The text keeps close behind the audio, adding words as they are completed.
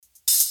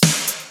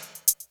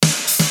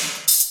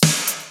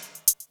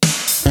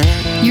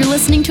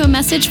listening to a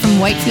message from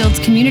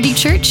Whitefields Community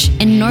Church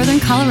in Northern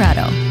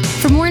Colorado.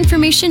 For more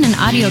information and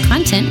audio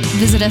content,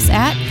 visit us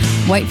at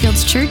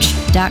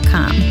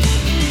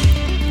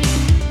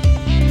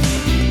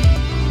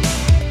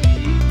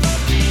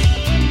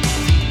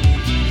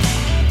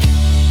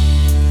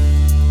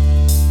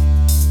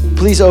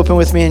Please open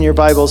with me in your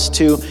Bibles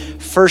to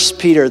 1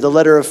 Peter, the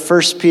letter of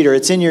 1 Peter.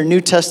 It's in your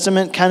New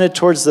Testament, kind of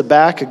towards the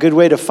back, a good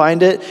way to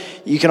find it.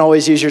 You can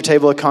always use your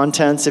table of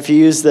contents. If you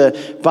use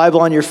the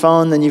Bible on your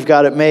phone, then you've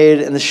got it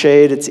made in the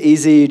shade. It's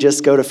easy. You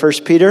just go to 1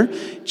 Peter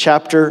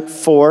chapter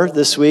 4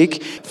 this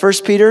week. 1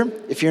 Peter,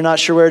 if you're not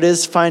sure where it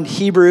is, find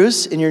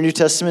Hebrews in your New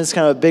Testament. It's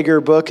kind of a bigger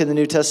book in the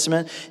New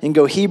Testament. And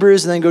go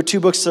Hebrews, and then go 2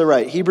 books to the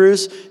right.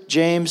 Hebrews,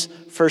 James,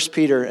 1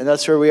 Peter, and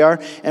that's where we are.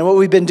 And what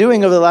we've been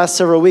doing over the last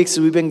several weeks is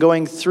we've been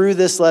going through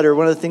this letter.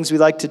 One of the things we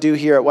like to do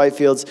here at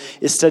Whitefields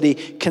is study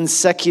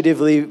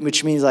consecutively,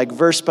 which means like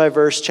verse by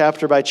verse,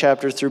 chapter by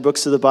chapter through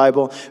books of the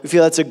Bible. We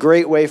feel that's a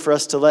great way for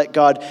us to let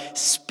God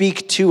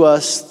speak to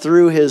us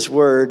through his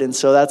word. And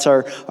so that's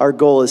our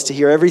goal, is to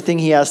hear everything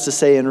he has to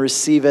say and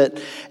receive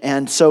it.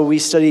 And so we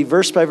study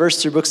verse by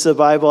verse through books of the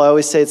Bible. I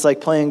always say it's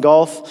like playing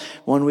golf.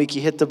 One week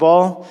you hit the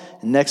ball,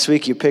 and next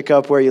week you pick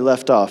up where you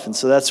left off. And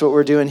so that's what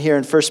we're doing here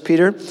in 1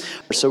 Peter.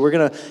 So we're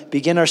going to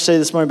begin our study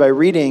this morning by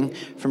reading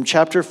from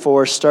chapter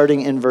 4,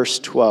 starting in verse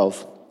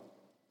 12.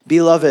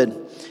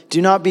 Beloved,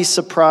 do not be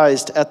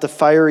surprised at the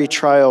fiery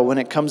trial when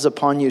it comes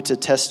upon you to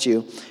test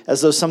you,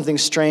 as though something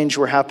strange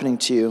were happening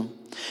to you.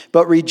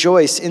 But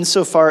rejoice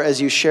insofar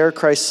as you share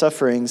Christ's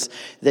sufferings,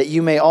 that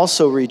you may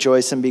also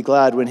rejoice and be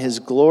glad when his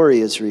glory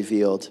is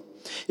revealed.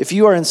 If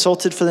you are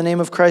insulted for the name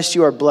of Christ,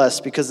 you are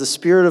blessed, because the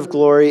Spirit of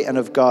glory and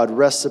of God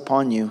rests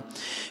upon you.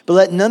 But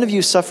let none of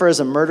you suffer as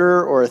a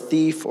murderer or a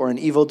thief or an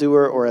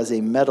evildoer or as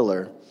a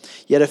meddler.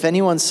 Yet if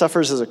anyone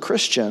suffers as a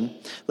Christian,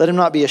 let him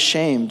not be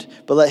ashamed,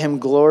 but let him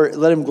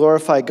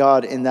glorify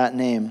God in that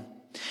name.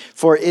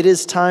 For it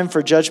is time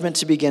for judgment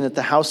to begin at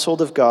the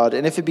household of God,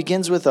 and if it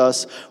begins with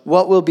us,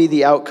 what will be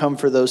the outcome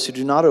for those who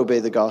do not obey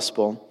the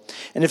gospel?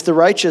 And if the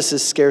righteous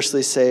is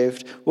scarcely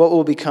saved, what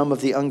will become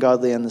of the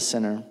ungodly and the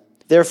sinner?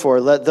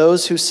 Therefore, let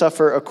those who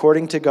suffer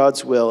according to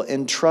God's will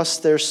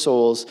entrust their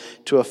souls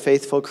to a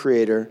faithful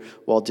Creator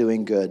while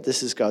doing good.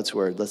 This is God's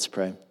word. Let's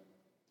pray.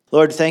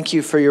 Lord, thank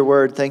you for your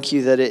word. Thank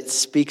you that it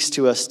speaks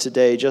to us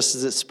today, just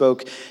as it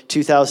spoke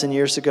 2,000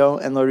 years ago.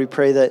 And Lord, we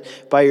pray that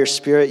by your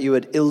Spirit, you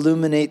would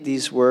illuminate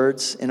these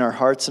words in our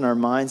hearts and our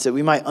minds, that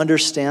we might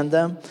understand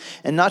them,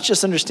 and not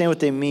just understand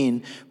what they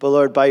mean, but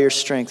Lord, by your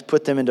strength,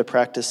 put them into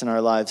practice in our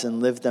lives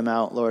and live them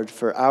out, Lord,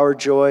 for our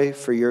joy,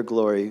 for your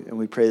glory. And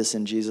we pray this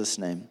in Jesus'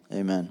 name.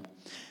 Amen.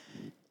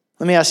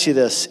 Let me ask you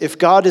this. If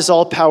God is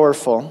all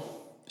powerful,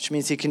 which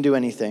means he can do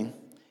anything,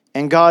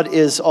 and God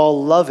is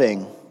all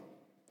loving,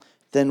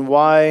 then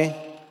why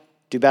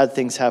do bad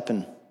things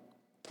happen?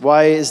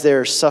 Why is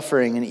there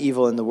suffering and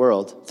evil in the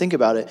world? Think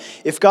about it.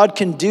 If God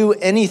can do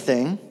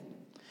anything,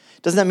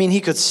 doesn't that mean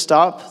he could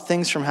stop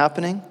things from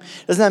happening?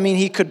 Doesn't that mean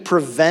he could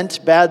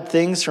prevent bad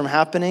things from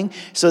happening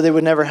so they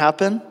would never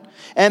happen?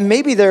 And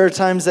maybe there are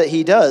times that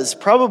he does.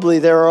 Probably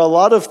there are a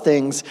lot of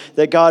things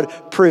that God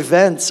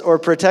prevents or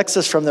protects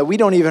us from that we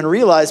don't even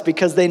realize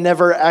because they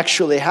never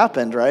actually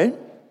happened, right?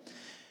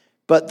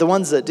 But the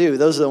ones that do,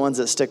 those are the ones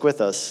that stick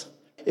with us.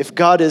 If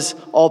God is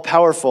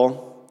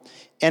all-powerful,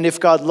 and if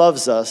God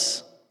loves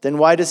us, then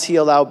why does he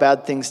allow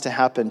bad things to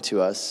happen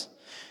to us?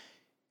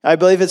 I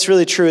believe it's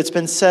really true. It's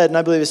been said, and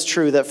I believe it's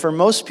true, that for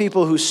most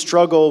people who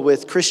struggle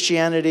with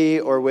Christianity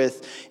or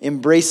with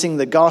embracing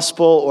the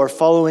gospel or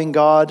following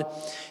God,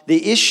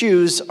 the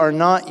issues are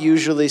not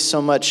usually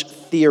so much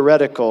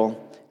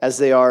theoretical as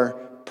they are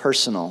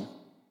personal.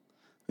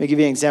 Let me give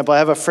you an example. I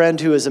have a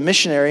friend who is a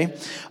missionary.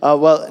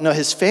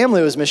 His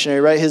family was missionary,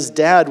 right? His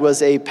dad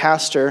was a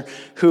pastor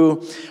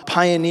who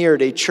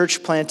pioneered a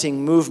church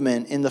planting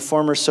movement in the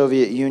former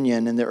Soviet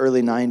Union in the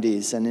early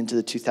 90s and into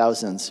the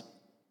 2000s.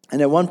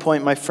 And at one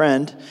point, my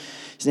friend,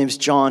 his name's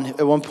John,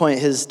 at one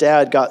point his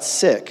dad got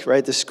sick,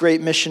 right? This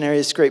great missionary,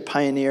 this great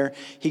pioneer.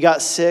 He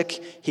got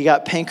sick, he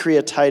got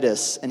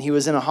pancreatitis, and he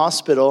was in a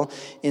hospital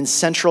in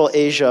Central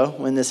Asia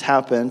when this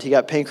happened. He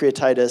got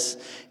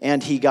pancreatitis,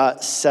 and he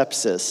got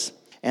sepsis.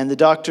 And the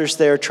doctors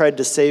there tried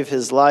to save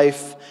his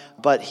life,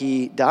 but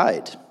he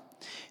died.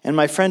 And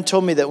my friend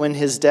told me that when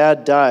his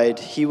dad died,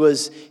 he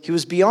was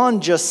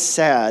beyond just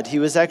sad. He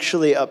was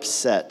actually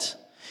upset.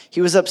 He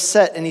was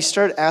upset, and he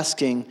started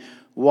asking,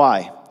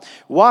 why?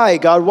 Why,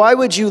 God? Why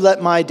would you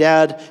let my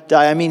dad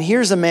die? I mean,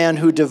 here's a man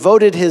who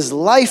devoted his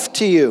life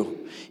to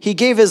you. He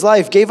gave his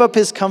life, gave up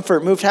his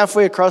comfort, moved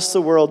halfway across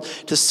the world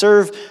to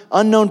serve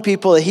unknown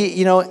people,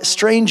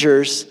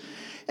 strangers.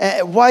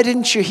 Why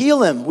didn't you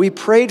heal him? We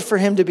prayed for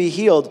him to be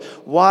healed.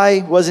 Why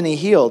wasn't he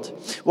healed?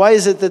 Why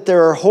is it that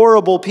there are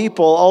horrible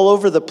people all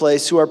over the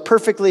place who are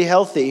perfectly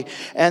healthy,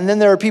 and then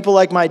there are people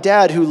like my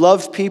dad who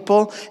loved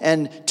people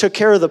and took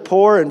care of the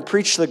poor and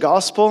preached the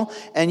gospel,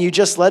 and you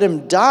just let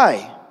him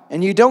die,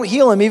 and you don't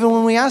heal him even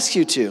when we ask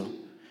you to?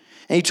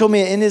 And he told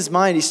me in his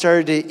mind, he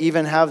started to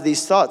even have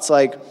these thoughts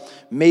like,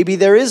 maybe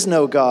there is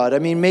no God. I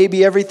mean,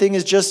 maybe everything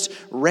is just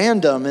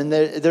random and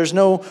there's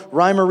no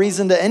rhyme or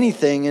reason to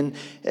anything. And,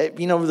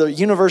 the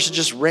universe is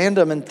just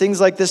random and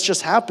things like this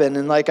just happen.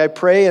 And I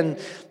pray and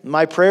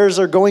my prayers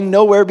are going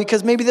nowhere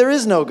because maybe there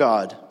is no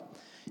God.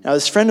 Now,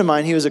 this friend of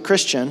mine, he was a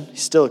Christian.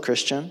 He's still a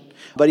Christian.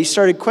 But he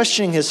started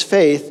questioning his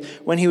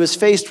faith when he was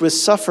faced with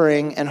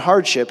suffering and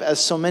hardship, as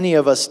so many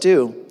of us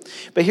do.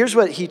 But here's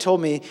what he told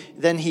me.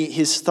 Then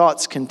his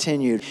thoughts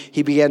continued.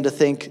 He began to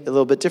think a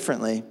little bit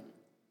differently.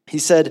 He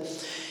said,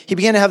 he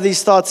began to have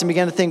these thoughts and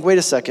began to think, wait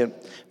a second,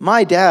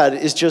 my dad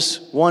is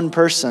just one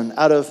person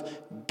out of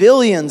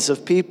billions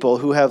of people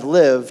who have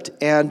lived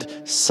and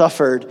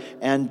suffered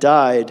and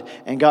died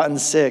and gotten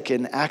sick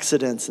in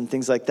accidents and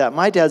things like that.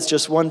 My dad's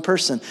just one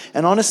person.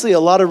 And honestly, a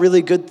lot of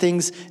really good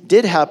things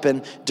did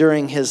happen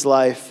during his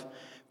life.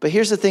 But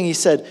here's the thing he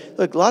said,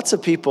 look, lots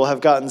of people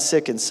have gotten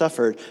sick and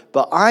suffered,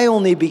 but I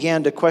only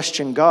began to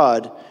question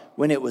God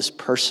when it was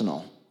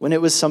personal, when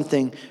it was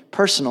something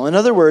personal. In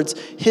other words,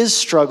 his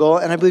struggle,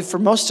 and I believe for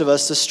most of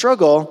us, the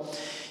struggle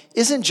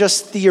isn't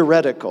just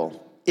theoretical.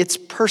 It's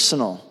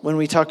personal when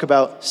we talk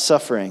about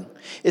suffering.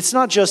 It's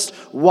not just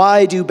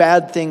why do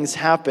bad things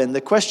happen.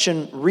 The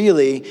question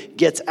really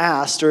gets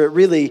asked, or it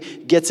really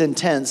gets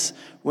intense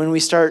when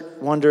we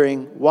start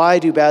wondering, why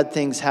do bad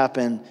things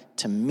happen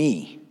to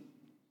me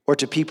or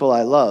to people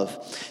I love?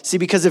 See,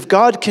 because if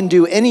God can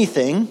do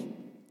anything,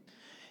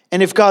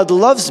 and if God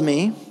loves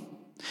me,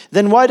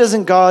 then why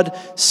doesn't God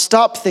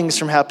stop things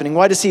from happening?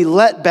 Why does he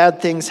let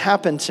bad things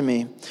happen to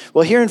me?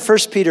 Well, here in 1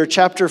 Peter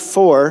chapter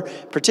 4,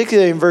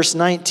 particularly in verse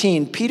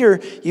 19, Peter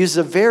uses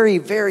a very,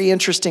 very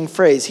interesting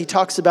phrase. He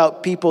talks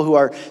about people who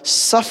are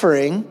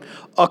suffering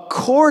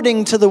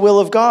according to the will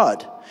of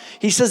God.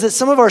 He says that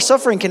some of our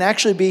suffering can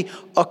actually be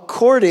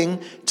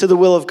according to the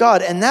will of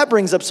God. And that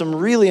brings up some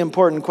really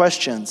important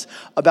questions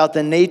about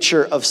the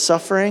nature of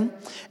suffering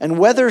and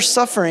whether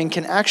suffering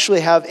can actually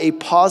have a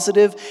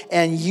positive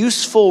and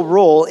useful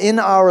role in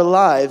our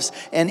lives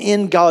and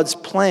in God's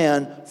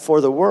plan for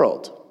the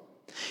world.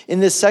 In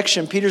this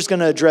section, Peter's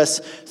going to address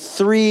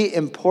three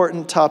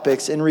important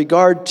topics in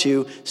regard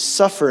to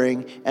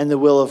suffering and the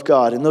will of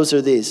God. And those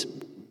are these.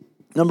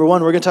 Number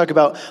one, we're going to talk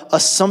about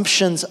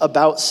assumptions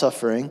about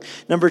suffering.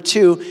 Number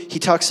two, he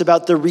talks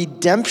about the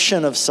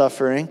redemption of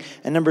suffering.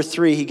 And number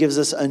three, he gives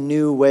us a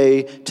new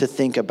way to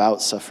think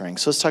about suffering.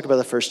 So let's talk about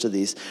the first of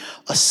these,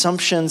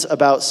 assumptions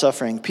about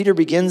suffering. Peter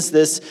begins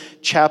this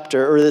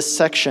chapter, or this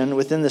section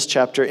within this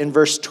chapter, in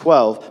verse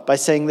 12 by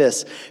saying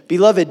this,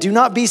 "Beloved, do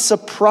not be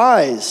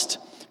surprised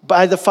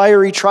by the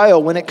fiery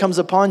trial when it comes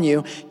upon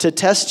you to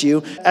test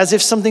you, as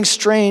if something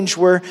strange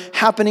were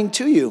happening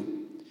to you."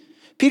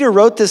 Peter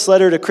wrote this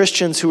letter to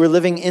Christians who were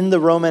living in the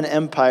Roman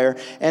Empire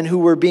and who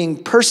were being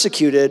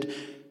persecuted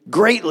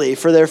greatly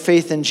for their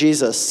faith in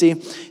Jesus. See,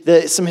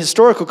 some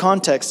historical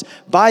context.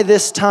 By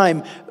this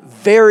time,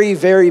 very,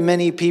 very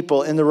many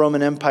people in the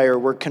Roman Empire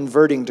were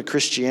converting to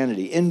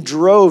Christianity, in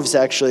droves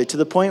actually, to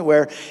the point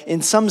where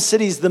in some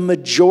cities, the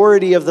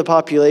majority of the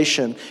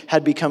population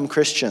had become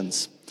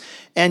Christians.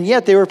 And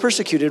yet they were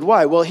persecuted.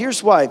 Why? Well,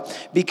 here's why.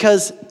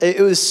 Because it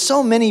was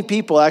so many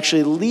people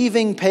actually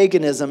leaving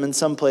paganism in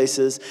some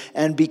places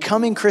and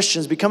becoming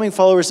Christians, becoming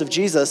followers of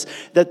Jesus,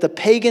 that the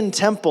pagan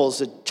temples,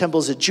 the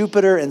temples of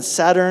Jupiter and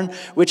Saturn,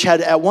 which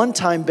had at one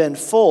time been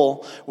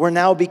full, were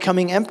now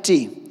becoming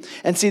empty.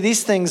 And see,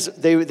 these things,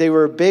 they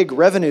were a big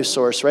revenue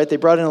source, right? They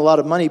brought in a lot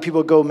of money.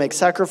 People would go make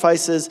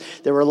sacrifices.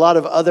 There were a lot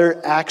of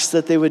other acts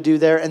that they would do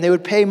there, and they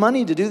would pay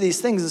money to do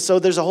these things. And so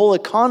there's a whole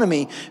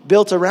economy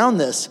built around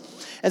this.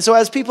 And so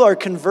as people are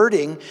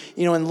converting,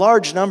 in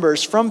large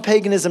numbers from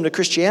paganism to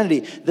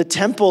Christianity, the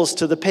temples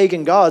to the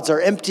pagan gods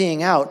are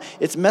emptying out.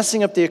 It's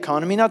messing up the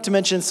economy, not to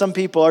mention some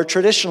people are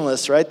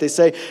traditionalists, right? They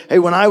say, hey,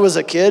 when I was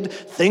a kid,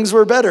 things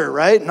were better,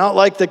 right? Not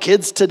like the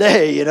kids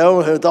today,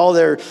 with all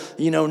their,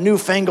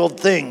 newfangled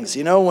things.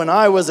 When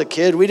I was a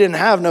kid, we didn't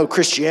have no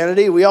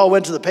Christianity. We all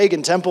went to the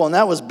pagan temple and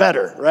that was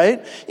better,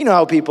 right? You know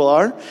how people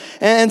are.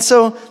 And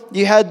so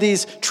you had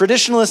these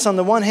traditionalists on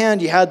the one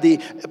hand, you had the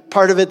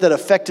part of it that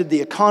affected the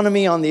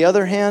economy on the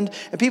other hand,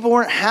 and people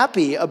weren't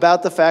happy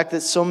about the fact that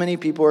so many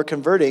people were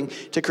converting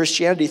to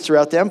Christianity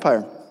throughout the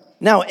empire.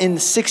 Now, in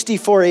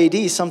 64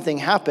 AD, something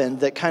happened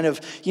that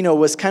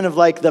was kind of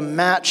like the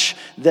match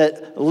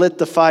that lit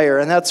the fire.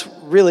 And that's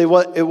really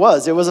what it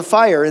was. It was a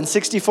fire. In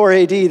 64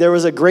 AD, there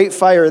was a great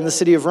fire in the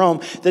city of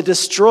Rome that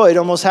destroyed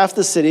almost half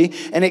the city,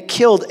 and it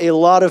killed a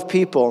lot of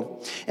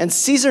people. And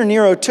Caesar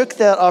Nero took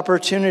that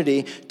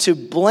opportunity to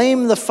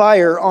blame the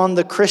fire on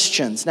the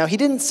Christians. Now, he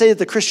didn't say that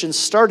the Christians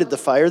started the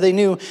fire. They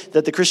knew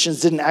that the Christians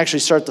didn't actually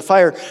start the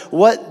fire.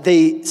 What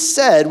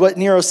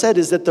Nero said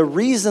is that the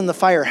reason the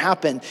fire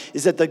happened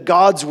is that the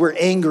gods were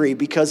angry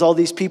because all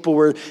these people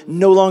were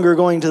no longer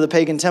going to the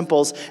pagan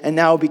temples and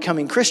now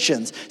becoming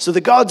Christians. So the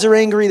gods are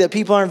angry that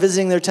people aren't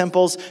visiting their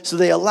temples, so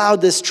they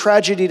allowed this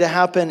tragedy to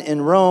happen in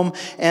Rome,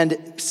 and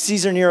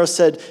Caesar Nero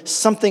said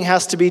something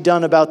has to be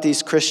done about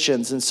these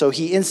Christians, and so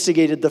he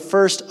instigated the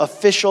first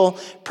official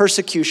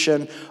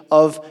persecution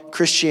of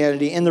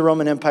Christianity in the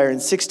Roman Empire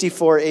in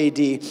 64 AD,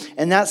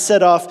 and that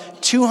set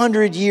off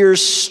 200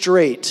 years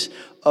straight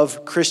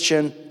of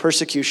Christian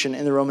persecution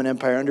in the Roman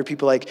Empire under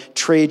people like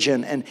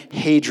Trajan and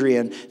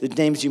Hadrian, the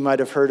names you might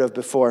have heard of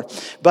before.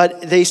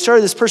 But they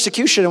started this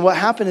persecution, and what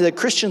happened is that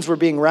Christians were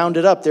being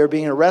rounded up. They were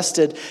being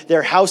arrested.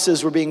 Their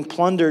houses were being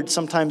plundered,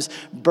 sometimes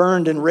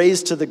burned and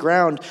razed to the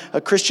ground.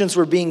 Christians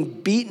were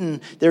being beaten.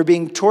 They were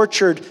being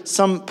tortured,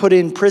 some put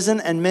in prison,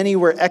 and many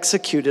were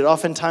executed,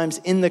 oftentimes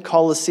in the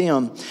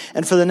Colosseum.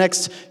 And for the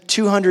next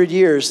 200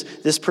 years,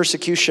 this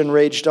persecution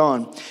raged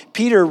on.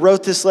 Peter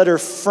wrote this letter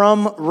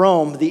from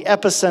Rome, the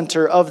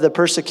epicenter of the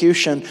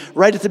persecution,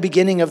 right at the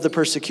beginning of the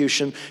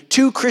persecution,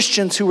 to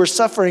Christians who were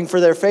suffering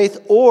for their faith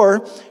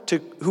or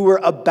who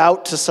were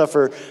about to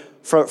suffer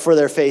for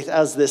their faith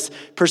as this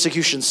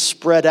persecution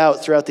spread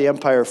out throughout the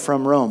empire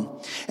from Rome.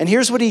 And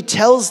here's what he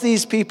tells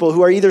these people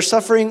who are either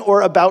suffering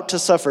or about to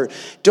suffer.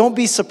 Don't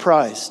be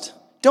surprised.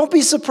 Don't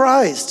be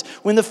surprised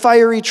when the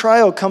fiery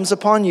trial comes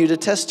upon you to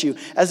test you,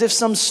 as if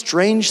some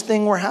strange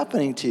thing were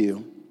happening to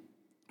you.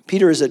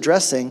 Peter is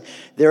addressing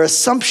their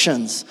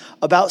assumptions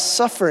about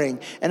suffering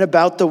and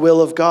about the will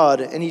of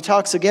God. And he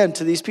talks again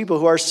to these people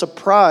who are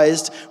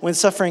surprised when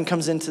suffering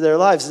comes into their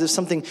lives, as if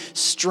something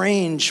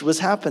strange was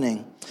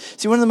happening.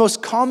 See, one of the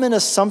most common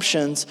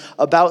assumptions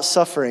about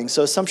suffering,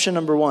 so assumption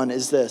number one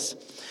is this: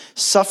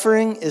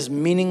 suffering is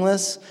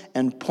meaningless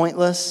and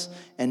pointless,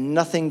 and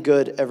nothing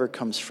good ever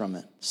comes from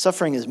it.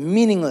 Suffering is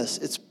meaningless,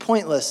 it's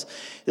pointless,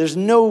 there's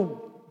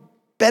no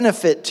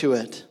benefit to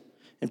it.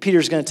 And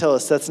Peter's going to tell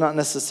us that's not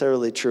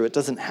necessarily true. It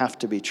doesn't have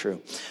to be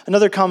true.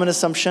 Another common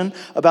assumption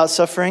about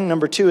suffering,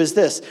 number two, is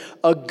this: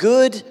 a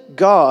good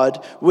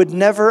God would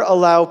never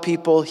allow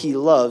people he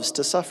loves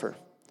to suffer.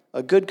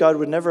 A good God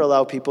would never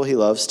allow people he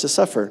loves to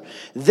suffer.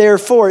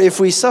 Therefore, if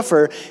we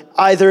suffer,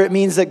 either it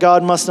means that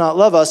God must not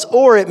love us,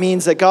 or it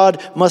means that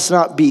God must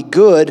not be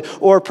good,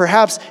 or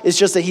perhaps it's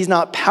just that he's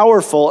not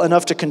powerful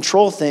enough to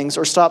control things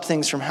or stop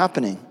things from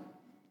happening.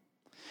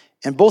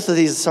 And both of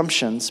these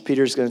assumptions,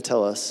 Peter's going to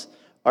tell us,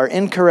 are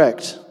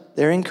incorrect.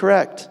 They're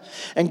incorrect.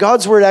 And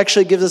God's word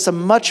actually gives us a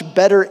much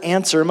better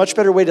answer, a much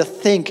better way to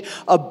think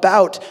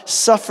about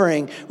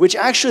suffering, which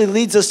actually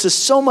leads us to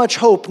so much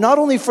hope, not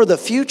only for the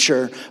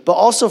future, but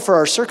also for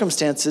our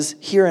circumstances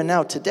here and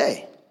now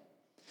today.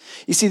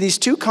 You see, these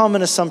two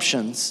common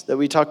assumptions that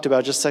we talked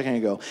about just a second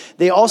ago,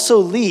 the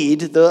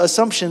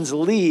assumptions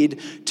lead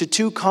to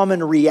two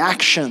common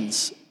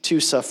reactions to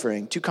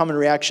suffering, two common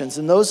reactions,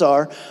 and those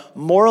are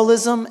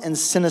moralism and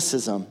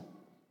cynicism.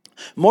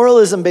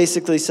 Moralism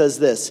basically says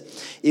this: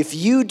 if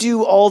you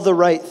do all the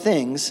right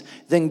things,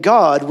 then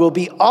God will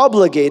be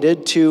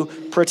obligated to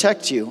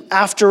protect you.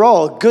 After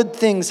all, good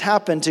things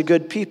happen to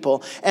good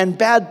people, and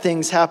bad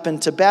things happen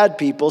to bad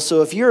people.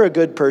 So if you're a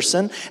good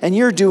person and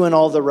you're doing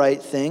all the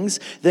right things,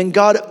 then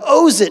God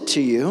owes it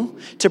to you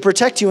to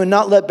protect you and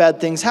not let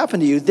bad things happen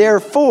to you.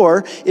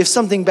 Therefore, if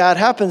something bad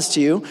happens to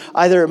you,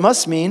 either it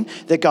must mean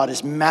that God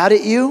is mad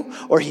at you,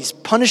 or he's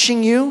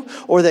punishing you,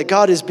 or that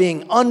God is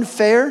being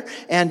unfair,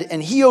 and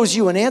he owes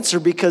you an answer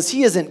because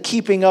he isn't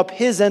keeping up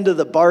his end of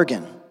the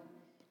bargain.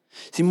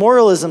 See,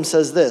 moralism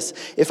says this: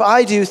 if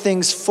I do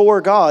things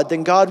for God,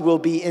 then God will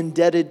be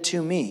indebted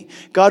to me.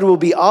 God will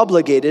be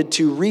obligated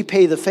to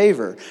repay the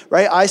favor,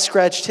 right? I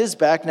scratched his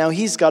back, now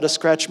he's got to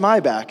scratch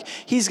my back.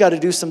 He's got to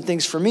do some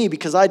things for me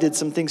because I did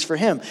some things for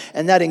him.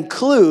 And that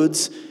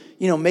includes,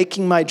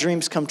 making my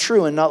dreams come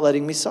true and not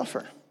letting me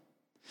suffer.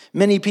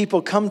 Many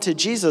people come to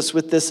Jesus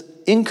with this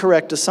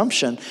incorrect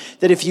assumption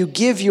that if you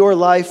give your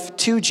life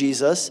to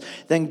Jesus,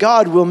 then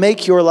God will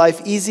make your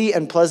life easy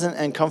and pleasant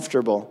and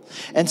comfortable.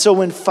 And so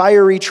when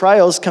fiery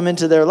trials come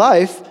into their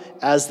life,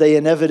 as they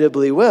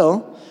inevitably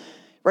will,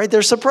 right,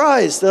 they're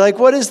surprised. They're like,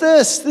 what is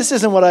this? This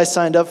isn't what I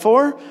signed up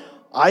for.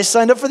 I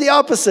signed up for the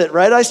opposite,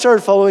 right? I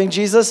started following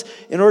Jesus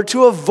in order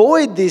to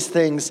avoid these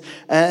things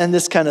and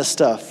this kind of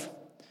stuff.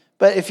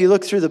 But if you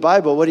look through the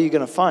Bible, what are you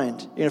going to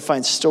find? You're going to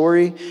find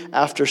story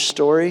after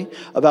story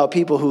about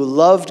people who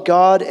loved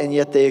God and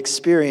yet they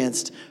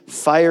experienced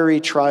fiery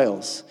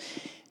trials.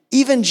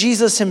 Even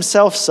Jesus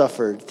himself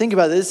suffered. Think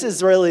about it. This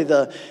is really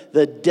the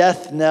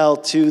death knell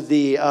to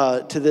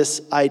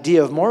this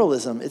idea of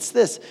moralism. It's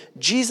this: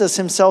 Jesus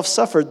himself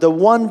suffered. The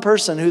one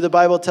person who the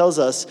Bible tells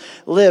us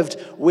lived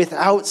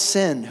without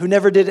sin, who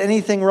never did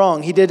anything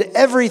wrong. He did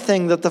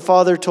everything that the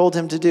Father told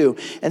him to do,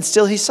 and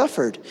still he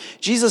suffered.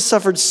 Jesus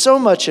suffered so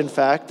much, in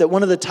fact, that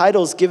one of the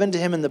titles given to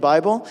him in the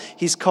Bible,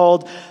 he's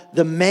called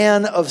the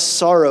Man of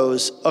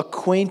Sorrows,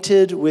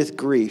 acquainted with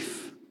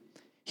grief.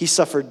 He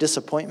suffered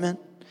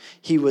disappointment.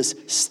 He was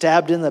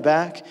stabbed in the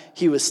back.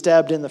 He was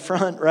stabbed in the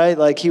front, right?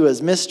 Like he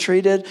was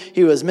mistreated.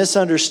 He was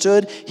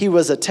misunderstood. He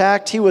was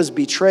attacked. He was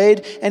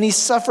betrayed. And he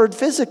suffered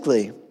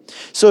physically.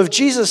 So if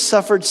Jesus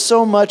suffered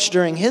so much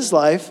during his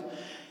life,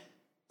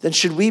 then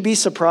should we be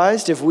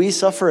surprised if we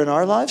suffer in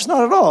our lives?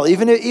 Not at all.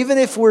 Even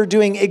if we're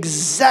doing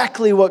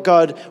exactly what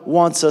God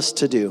wants us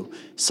to do,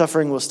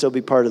 suffering will still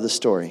be part of the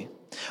story.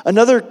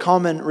 Another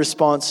common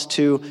response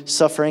to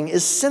suffering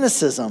is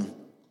cynicism.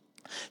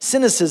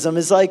 Cynicism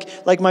is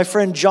like my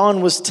friend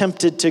John was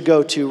tempted to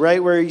go to,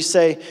 right? Where you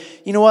say,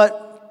 you know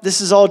what?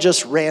 this is all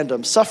just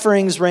random.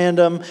 Suffering's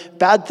random.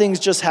 Bad things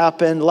just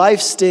happen.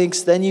 Life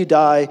stinks. Then you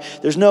die.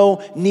 There's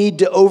no need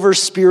to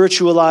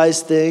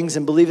over-spiritualize things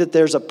and believe that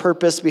there's a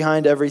purpose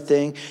behind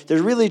everything.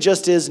 There really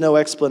just is no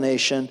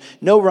explanation,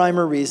 no rhyme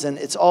or reason.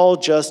 It's all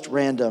just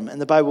random. And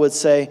the Bible would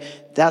say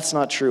that's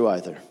not true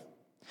either.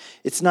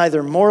 It's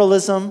neither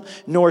moralism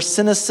nor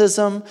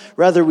cynicism.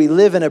 Rather, we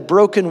live in a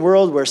broken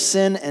world where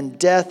sin and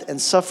death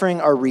and suffering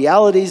are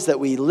realities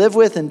that we live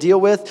with and deal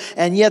with.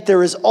 And yet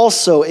there is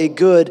also a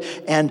good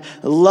and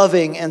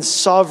loving and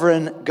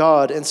sovereign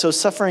God. And so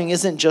suffering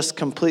isn't just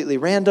completely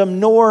random,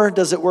 nor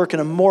does it work in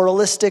a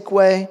moralistic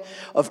way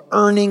of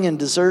earning and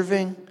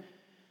deserving.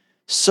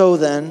 So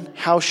then,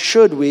 how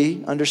should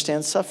we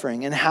understand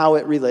suffering and how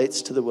it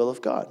relates to the will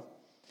of God?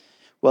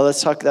 Well,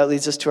 let's talk. That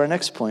leads us to our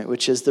next point,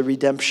 which is the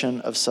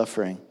redemption of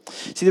suffering.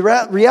 See,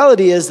 the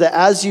reality is that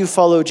as you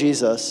follow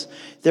Jesus,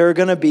 there are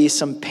going to be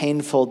some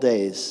painful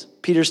days.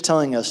 Peter's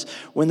telling us,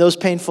 when those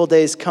painful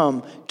days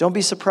come, don't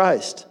be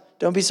surprised.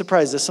 Don't be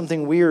surprised that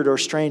something weird or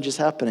strange is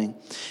happening.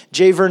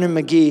 J. Vernon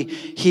McGee,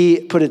 he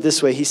put it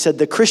this way. He said,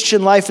 the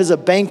Christian life is a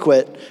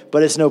banquet,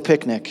 but it's no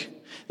picnic.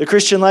 The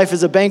Christian life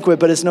is a banquet,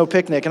 but it's no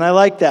picnic. And I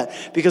like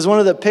that because one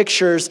of the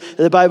pictures that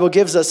the Bible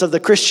gives us of the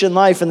Christian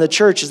life in the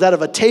church is that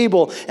of a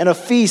table and a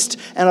feast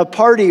and a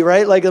party,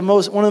 right? Like one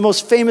of the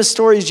most famous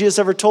stories Jesus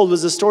ever told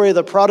was the story of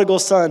the prodigal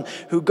son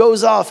who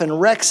goes off and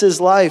wrecks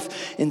his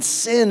life in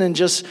sin and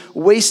just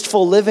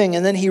wasteful living.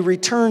 And then he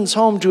returns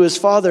home to his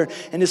father,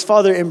 and his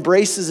father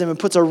embraces him and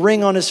puts a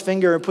ring on his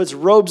finger and puts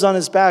robes on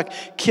his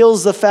back,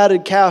 kills the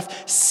fatted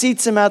calf,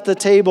 seats him at the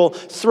table,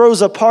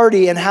 throws a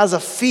party and has a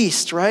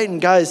feast, right?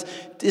 And guys,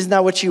 isn't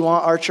that what you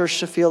want our church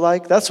to feel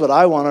like? That's what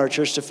I want our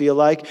church to feel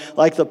like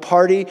the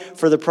party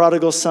for the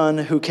prodigal son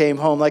who came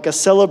home, like a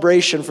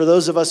celebration for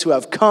those of us who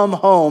have come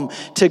home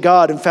to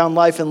God and found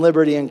life and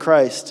liberty in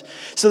Christ.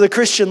 So the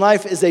Christian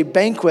life is a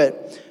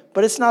banquet,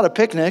 but it's not a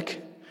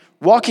picnic.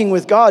 Walking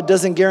with God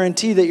doesn't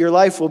guarantee that your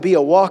life will be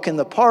a walk in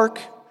the park,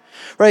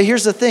 right?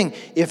 Here's the thing.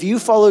 If you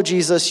follow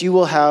Jesus, you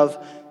will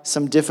have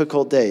some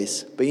difficult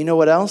days. But you know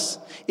what else?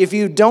 If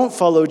you don't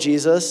follow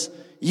Jesus,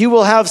 you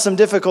will have some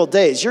difficult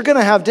days. You're going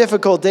to have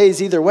difficult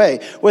days either way.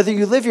 Whether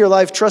you live your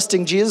life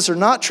trusting Jesus or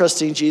not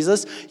trusting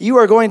Jesus, you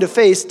are going to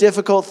face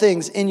difficult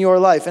things in your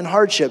life and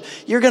hardship.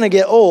 You're going to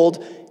get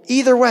old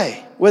either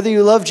way, whether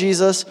you love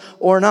Jesus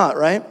or not,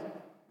 right?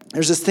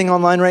 There's this thing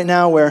online right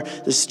now where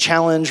this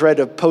challenge, right,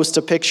 to post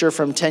a picture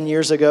from 10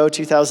 years ago,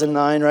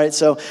 2009, right?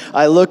 So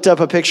I looked up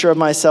a picture of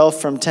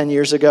myself from 10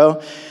 years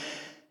ago.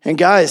 And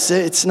guys,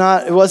 it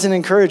wasn't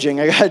encouraging.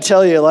 I gotta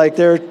tell you, like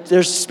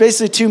there's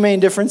basically two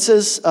main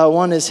differences.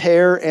 One is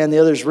hair and the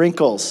other is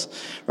wrinkles,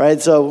 right?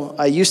 So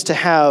I used to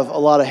have a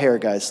lot of hair,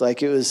 guys.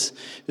 Like it was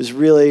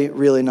really,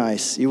 really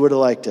nice. You would have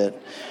liked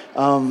it.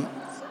 And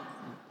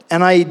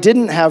I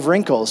didn't have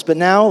wrinkles, but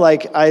now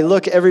like I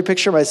look at every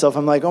picture of myself,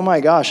 I'm like, oh my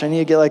gosh, I need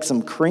to get like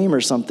some cream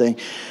or something.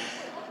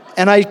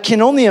 And I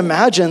can only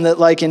imagine that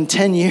like in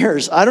 10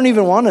 years, I don't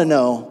even want to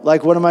know,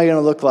 like, what am I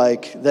gonna look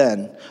like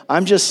then?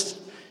 I'm just,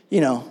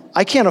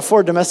 I can't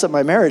afford to mess up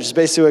my marriage is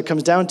basically what it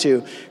comes down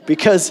to,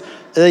 because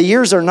the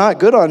years are not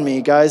good on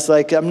me, guys.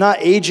 Like I'm not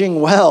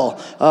aging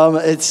well.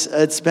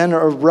 It's been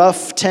a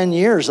rough 10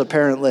 years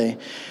apparently.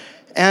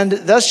 And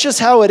that's just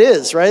how it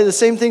is, right? The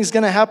same thing's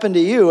going to happen to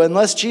you.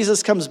 Unless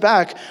Jesus comes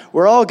back,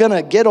 we're all going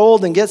to get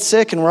old and get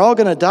sick and we're all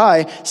going to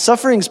die.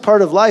 Suffering's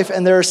part of life.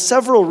 And there are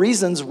several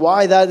reasons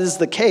why that is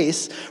the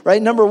case,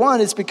 right? Number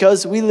one, it's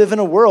because we live in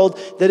a world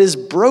that is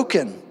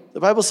broken. The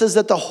Bible says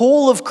that the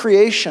whole of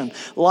creation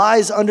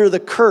lies under the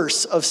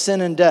curse of sin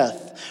and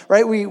death,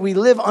 right? We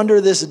live under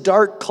this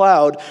dark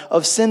cloud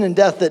of sin and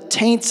death that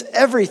taints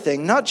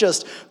everything, not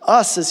just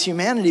us as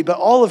humanity, but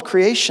all of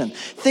creation.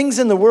 Things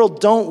in the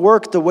world don't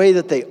work the way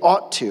that they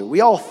ought to.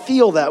 We all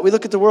feel that. We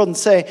look at the world and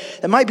say,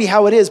 it might be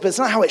how it is, but it's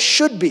not how it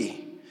should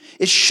be.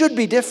 It should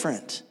be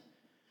different.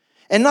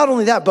 And not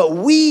only that, but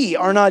we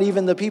are not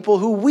even the people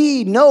who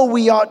we know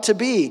we ought to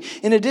be.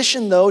 In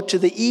addition, though, to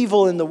the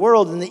evil in the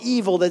world and the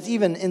evil that's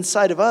even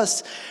inside of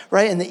us,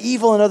 right, and the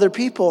evil in other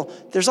people,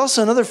 there's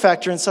also another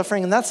factor in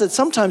suffering, and that's that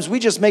sometimes we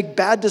just make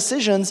bad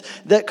decisions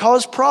that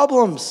cause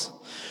problems.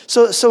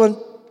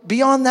 So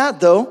beyond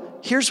that, though,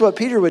 here's what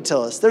Peter would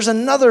tell us. There's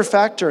another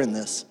factor in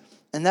this,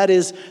 and that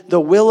is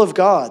the will of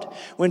God.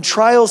 When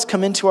trials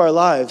come into our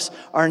lives,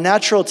 our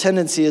natural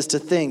tendency is to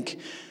think,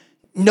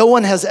 no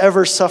one has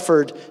ever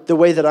suffered the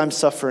way that I'm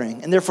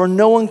suffering, and therefore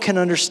no one can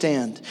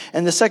understand.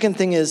 And the second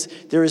thing is,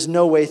 there is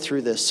no way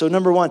through this. So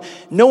number one,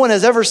 no one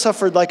has ever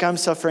suffered like I'm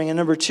suffering, and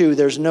number two,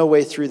 there's no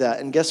way through that.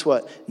 And guess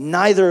what?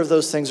 Neither of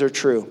those things are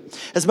true.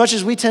 As much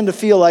as we tend to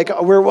feel like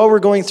what we're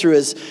going through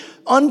is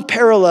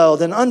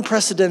unparalleled and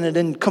unprecedented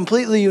and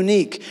completely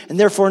unique, and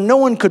therefore no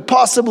one could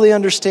possibly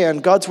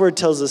understand, God's word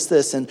tells us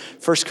this in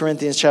 1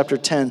 Corinthians chapter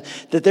 10,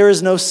 that there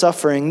is no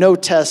suffering, no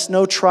test,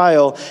 no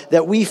trial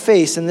that we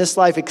face in this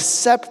life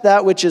except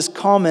that which is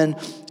common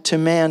to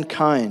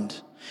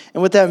mankind.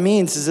 And what that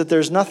means is that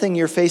there's nothing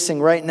you're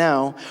facing right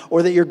now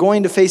or that you're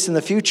going to face in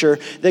the future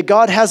that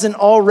God hasn't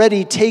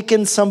already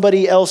taken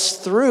somebody else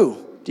through.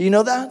 Do you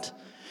know that?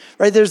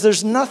 right?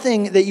 There's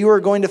nothing that you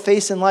are going to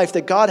face in life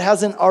that God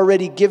hasn't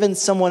already given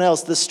someone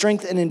else the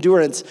strength and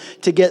endurance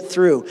to get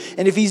through.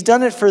 And if he's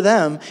done it for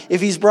them, if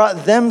he's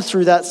brought them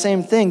through that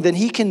same thing, then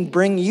he can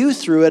bring you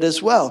through it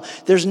as well.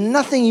 There's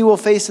nothing you will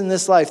face in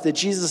this life that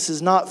Jesus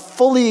is not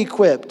fully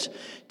equipped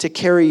to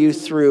carry you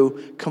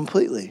through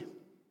completely.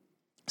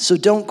 So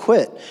don't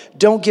quit.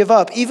 Don't give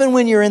up, even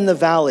when you're in the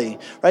valley,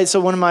 right? So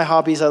one of my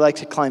hobbies, I like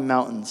to climb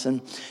mountains. And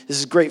this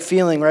is a great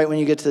feeling, right, when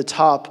you get to the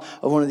top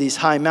of one of these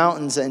high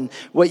mountains. And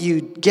what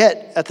you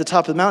get at the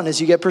top of the mountain is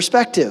you get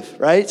perspective,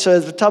 right? So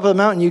at the top of the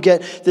mountain, you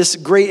get this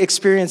great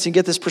experience and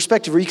get this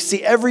perspective where you can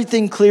see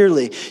everything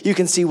clearly. You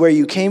can see where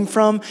you came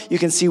from. You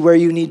can see where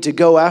you need to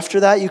go after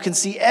that. You can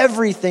see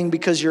everything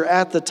because you're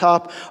at the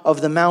top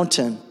of the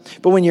mountain.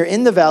 But when you're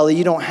in the valley,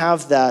 you don't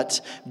have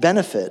that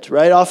benefit,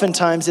 right?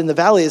 Oftentimes in the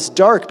valley, it's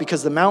dark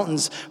because the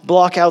mountains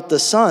block out the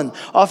sun.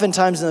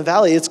 Oftentimes in the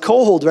valley, it's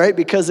cold, right?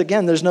 Because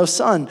again, there's no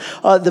sun.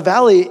 In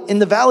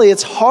the valley,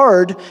 it's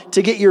hard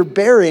to get your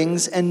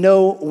bearings and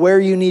know where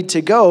you need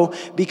to go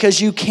because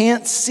you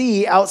can't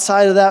see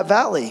outside of that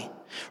valley,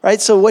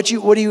 right? So what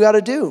do you got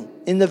to do?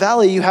 In the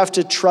valley, you have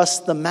to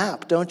trust the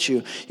map, don't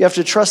you? You have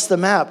to trust the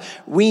map.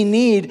 We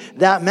need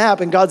that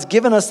map, and God's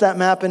given us that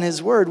map in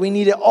his word. We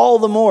need it all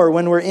the more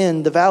when we're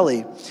in the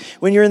valley.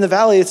 When you're in the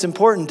valley, it's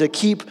important to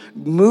keep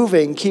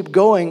moving, keep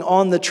going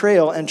on the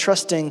trail and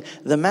trusting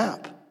the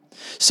map.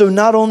 So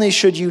not only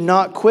should you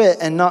not quit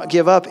and not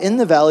give up in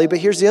the valley, but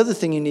here's the other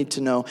thing you need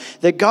to know,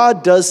 that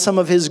God does some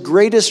of his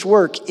greatest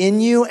work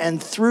in you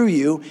and through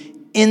you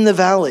in the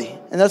valley.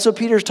 And that's what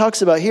Peter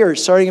talks about here,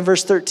 starting in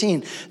verse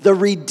 13, the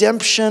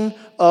redemption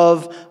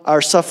of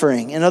our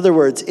suffering. In other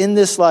words, in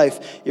this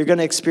life, you're going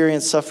to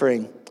experience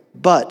suffering.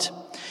 But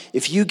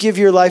if you give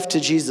your life to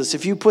Jesus,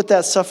 if you put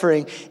that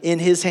suffering in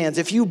his hands,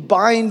 if you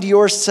bind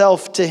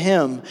yourself to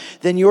him,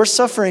 then your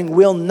suffering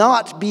will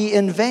not be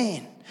in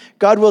vain.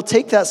 God will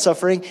take that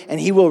suffering and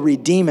he will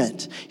redeem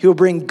it. He will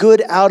bring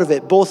good out of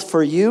it, both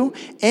for you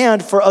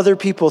and for other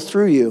people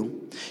through you.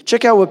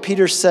 Check out what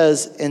Peter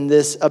says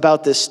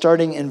about this,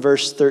 starting in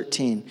verse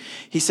 13.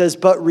 He says,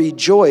 "But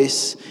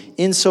rejoice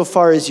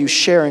insofar as you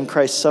share in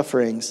Christ's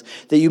sufferings,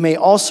 that you may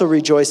also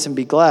rejoice and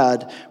be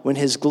glad when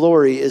his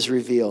glory is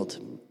revealed."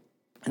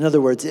 In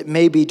other words, it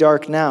may be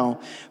dark now,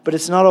 but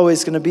it's not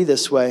always going to be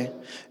this way.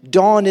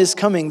 Dawn is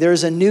coming.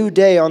 There's a new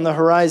day on the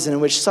horizon in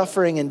which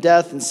suffering and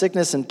death and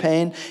sickness and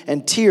pain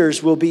and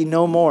tears will be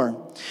no more.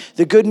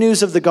 The good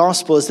news of the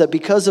gospel is that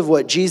because of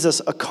what Jesus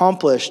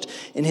accomplished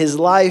in his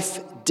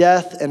life,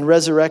 death, and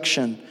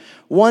resurrection,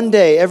 one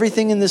day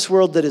everything in this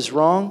world that is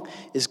wrong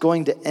is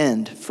going to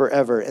end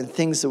forever, and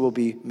things that will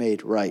be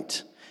made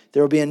right.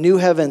 There will be a new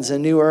heavens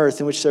and new earth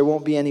in which there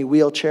won't be any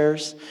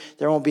wheelchairs,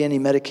 there won't be any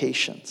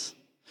medications.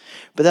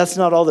 But that's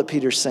not all that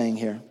Peter's saying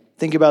here.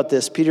 Think about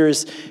this. Peter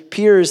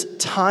is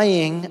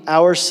tying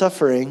our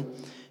suffering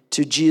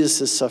to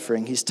Jesus'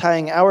 suffering. He's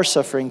tying our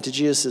suffering to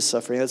Jesus'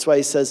 suffering. That's why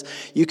he says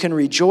you can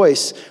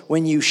rejoice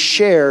when you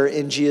share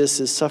in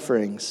Jesus'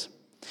 sufferings.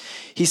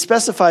 He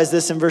specifies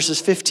this in verses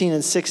 15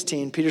 and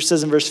 16. Peter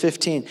says in verse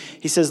 15,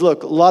 he says,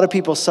 look, a lot of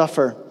people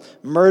suffer.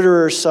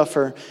 Murderers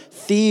suffer.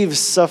 Thieves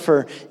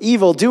suffer.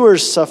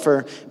 Evildoers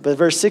suffer. But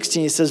verse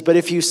 16, he says, but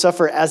if you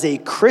suffer as a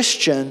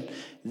Christian,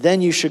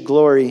 then you should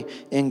glory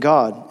in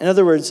God. In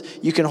other words,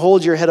 you can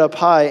hold your head up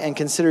high and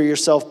consider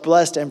yourself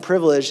blessed and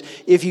privileged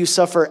if you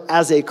suffer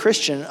as a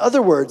Christian. In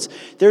other words,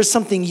 there's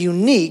something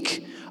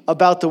unique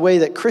about the way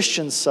that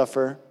Christians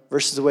suffer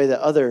versus the way that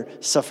other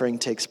suffering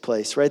takes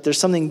place, right? There's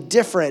something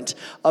different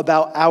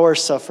about our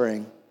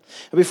suffering.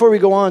 And before we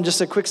go on, just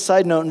a quick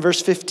side note in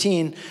verse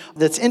 15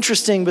 that's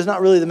interesting, but it's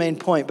not really the main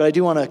point, but I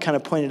do want to kind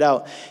of point it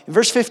out. In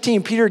verse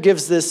 15, Peter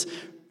gives this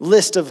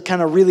list of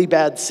kind of really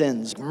bad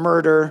sins: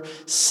 murder,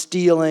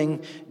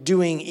 stealing,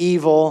 doing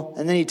evil,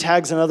 and then he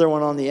tags another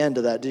one on the end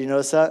of that. Did you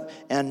notice that?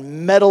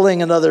 And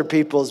meddling in other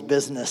people's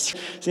business.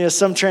 So,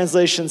 some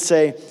translations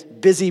say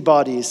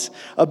busybodies.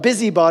 A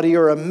busybody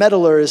or a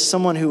meddler is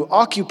someone who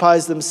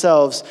occupies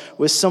themselves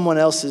with someone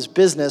else's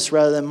business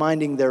rather than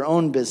minding their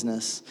own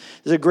business.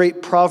 There's a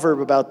great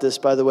proverb about this,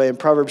 by the way. In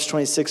Proverbs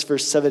 26,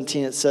 verse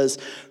 17, it says,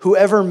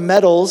 "Whoever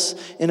meddles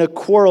in a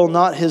quarrel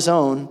not his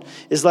own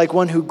is like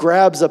one who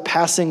grabs a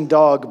passing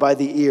dog by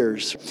the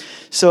ears."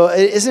 So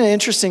isn't it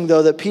interesting,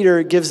 though, that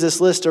Peter gives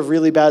this list of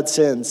really bad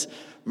sins?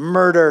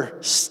 Murder,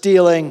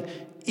 stealing,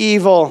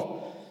 evil,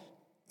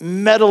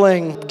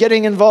 meddling,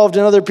 getting involved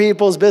in other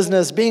people's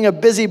business, being a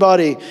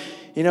busybody,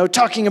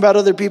 talking about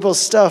other people's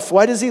stuff.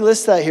 Why does he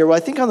list that here? Well, I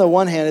think on the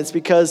one hand, it's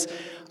because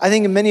I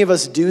think many of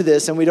us do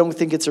this and we don't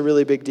think it's a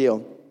really big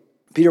deal.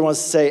 Peter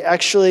wants to say,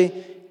 actually,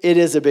 it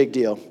is a big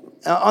deal.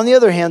 On the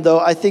other hand, though,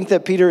 I think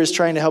that Peter is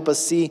trying to help us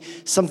see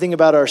something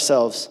about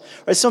ourselves.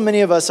 Right? So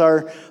many of us,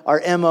 our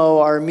MO,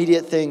 our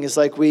immediate thing is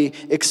like we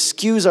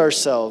excuse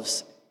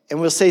ourselves. And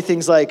we'll say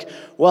things like,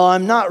 well,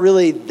 I'm not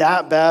really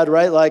that bad,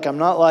 right? Like, I'm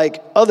not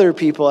like other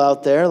people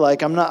out there.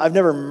 Like, I've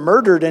never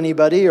murdered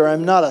anybody, or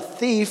I'm not a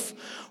thief,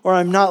 or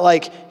I'm not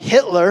like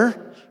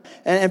Hitler.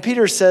 And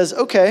Peter says,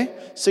 okay,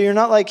 so you're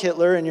not like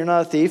Hitler, and you're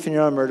not a thief, and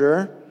you're not a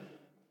murderer,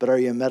 but are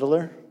you a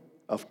meddler?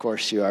 Of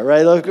course you are,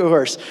 right? Of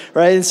course,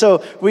 right? And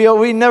so we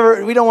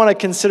don't want to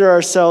consider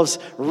ourselves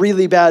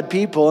really bad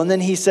people. And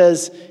then he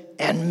says,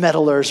 and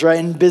meddlers, right?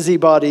 And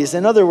busybodies.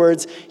 In other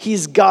words,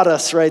 he's got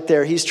us right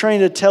there. He's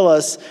trying to tell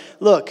us,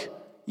 look,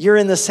 you're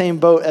in the same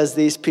boat as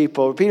these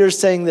people. Peter's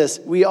saying this,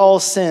 we all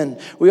sin,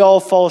 we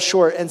all fall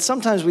short, and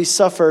sometimes we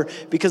suffer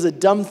because of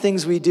dumb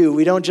things we do.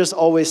 We don't just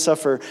always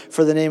suffer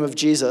for the name of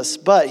Jesus.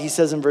 But, he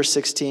says in verse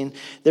 16,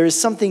 there is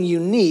something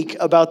unique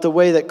about the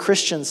way that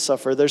Christians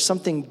suffer. There's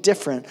something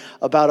different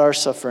about our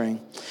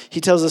suffering. He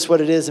tells us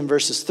what it is in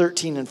verses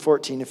 13 and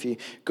 14. If you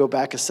go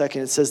back a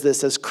second, it says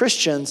this, as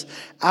Christians,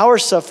 our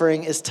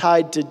suffering is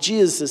tied to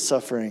Jesus'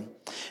 suffering.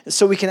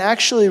 So we can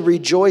actually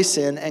rejoice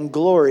in and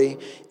glory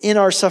in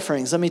our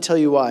sufferings. Let me tell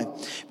you why.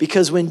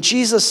 Because when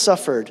Jesus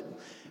suffered,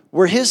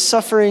 were his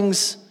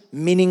sufferings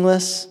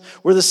meaningless?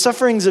 Were the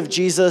sufferings of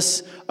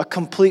Jesus a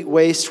complete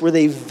waste? Were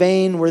they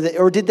vain?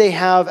 Or did they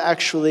have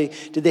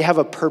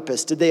a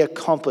purpose? Did they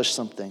accomplish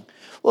something?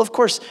 Well, of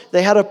course,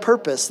 they had a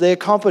purpose. They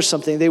accomplished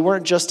something. They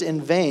weren't just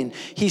in vain.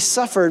 He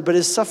suffered, but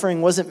his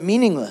suffering wasn't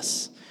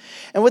meaningless.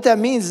 And what that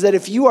means is that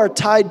if you are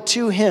tied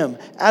to him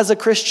as a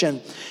Christian,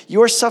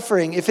 your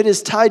suffering, if it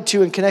is tied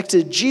to and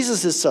connected to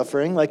Jesus'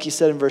 suffering, like he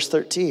said in verse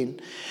 13,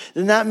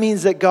 then that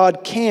means that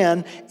God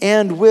can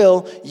and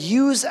will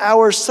use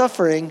our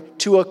suffering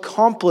to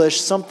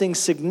accomplish something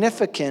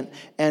significant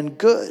and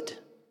good.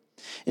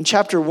 In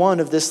chapter 1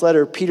 of this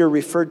letter, Peter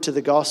referred to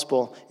the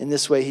gospel in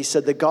this way. He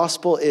said, the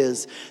gospel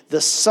is the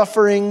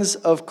sufferings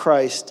of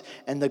Christ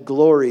and the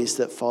glories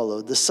that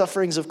followed. The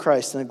sufferings of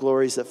Christ and the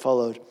glories that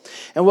followed.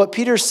 And what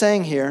Peter's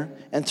saying here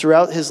and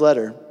throughout his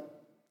letter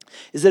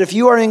is that if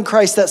you are in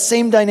Christ, that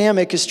same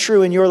dynamic is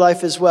true in your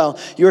life as well.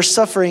 Your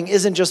suffering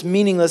isn't just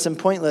meaningless and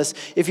pointless.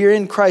 If you're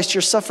in Christ,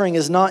 your suffering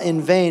is not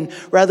in vain.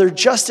 Rather,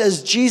 just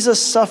as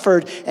Jesus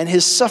suffered and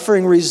his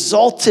suffering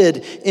resulted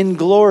in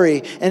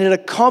glory and it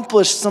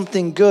accomplished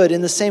something good,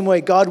 in the same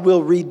way, God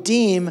will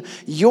redeem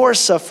your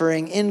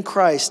suffering in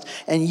Christ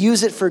and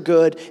use it for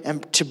good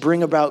and to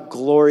bring about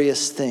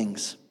glorious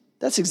things.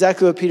 That's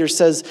exactly what Peter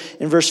says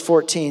in verse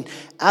 14.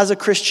 As a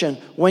Christian,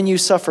 when you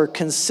suffer,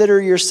 consider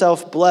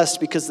yourself blessed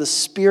because the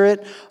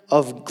Spirit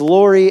of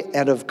glory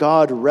and of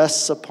God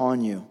rests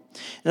upon you.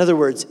 In other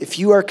words, if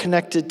you are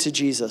connected to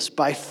Jesus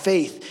by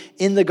faith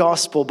in the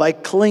gospel, by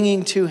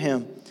clinging to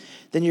him,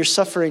 then your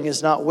suffering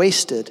is not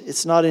wasted.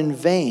 It's not in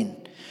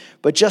vain.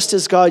 But just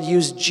as God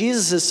used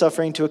Jesus'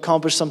 suffering to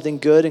accomplish something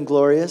good and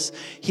glorious,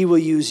 he will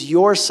use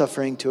your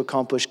suffering to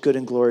accomplish good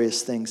and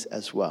glorious things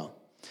as well.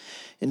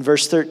 In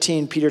verse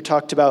 13, Peter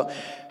talked about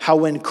how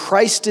when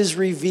Christ is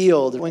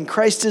revealed,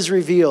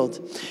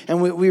 and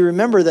we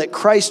remember that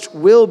Christ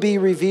will be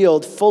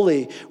revealed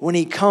fully when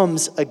he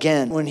comes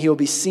again, when he will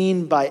be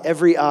seen by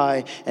every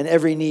eye and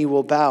every knee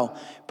will bow.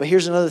 But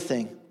here's another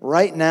thing.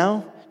 Right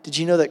now, did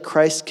you know that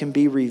Christ can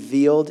be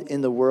revealed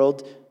in the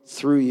world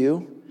through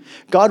you?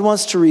 God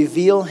wants to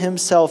reveal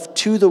himself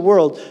to the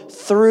world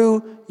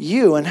through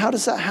you. And how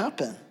does that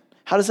happen?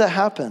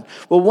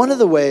 Well, one of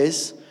the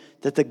ways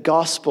that the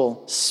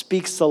gospel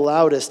speaks the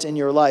loudest in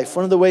your life,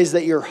 one of the ways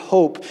that your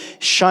hope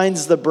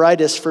shines the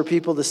brightest for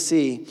people to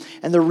see,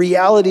 and the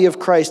reality of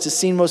Christ is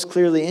seen most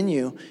clearly in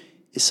you,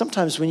 is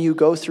sometimes when you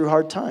go through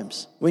hard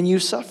times, when you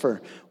suffer,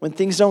 when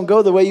things don't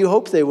go the way you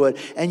hope they would,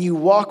 and you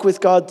walk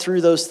with God through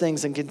those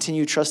things and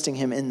continue trusting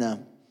him in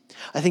them.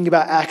 I think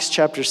about Acts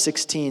chapter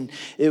 16.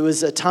 It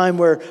was a time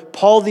where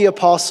Paul the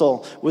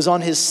apostle was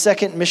on his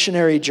second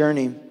missionary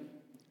journey.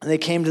 And they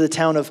came to the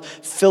town of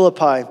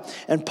Philippi.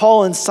 And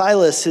Paul and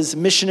Silas, his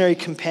missionary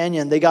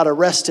companion, they got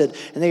arrested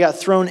and they got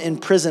thrown in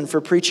prison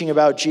for preaching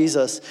about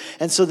Jesus.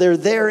 And so they're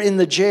there in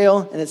the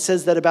jail, and it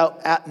says that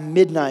about at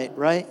midnight,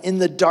 right? In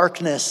the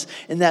darkness,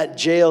 in that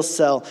jail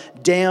cell,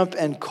 damp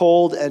and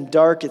cold and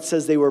dark, it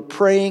says they were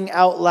praying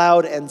out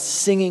loud and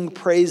singing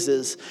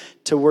praises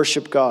to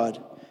worship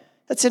God.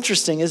 That's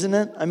interesting, isn't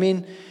it? I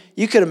mean,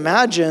 you could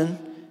imagine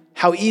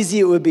how easy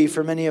it would be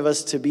for many of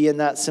us to be in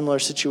that similar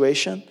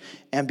situation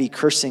and be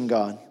cursing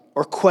God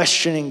or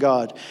questioning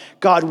God.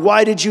 God,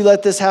 why did you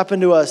let this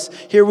happen to us?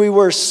 Here we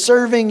were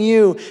serving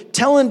you,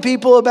 telling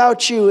people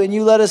about you, and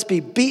you let us be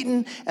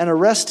beaten and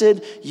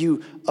arrested.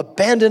 You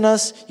abandoned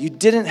us. You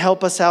didn't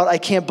help us out. I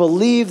can't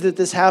believe that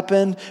this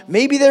happened.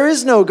 Maybe there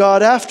is no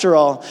God after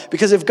all,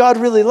 because if God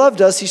really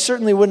loved us, he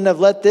certainly wouldn't have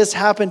let this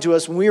happen to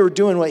us when we were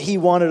doing what he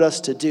wanted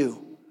us to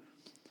do.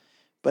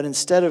 But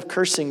instead of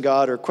cursing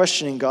God or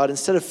questioning God,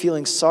 instead of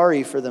feeling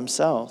sorry for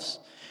themselves,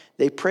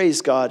 they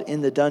praised God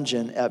in the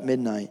dungeon at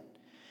midnight.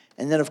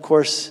 And then, of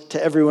course,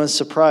 to everyone's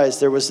surprise,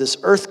 there was this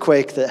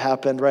earthquake that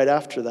happened right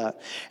after that.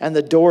 And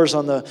the doors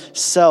on the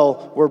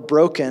cell were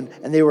broken,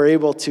 and they were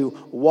able to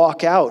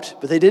walk out.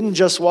 But they didn't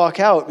just walk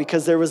out,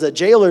 because there was a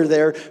jailer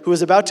there who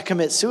was about to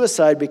commit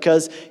suicide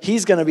because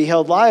he's going to be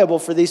held liable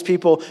for these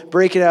people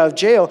breaking out of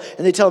jail.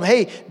 And they tell him,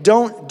 hey,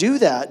 don't do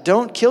that.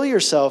 Don't kill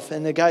yourself.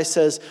 And the guy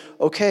says,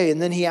 okay.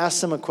 And then he asks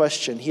them a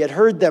question. He had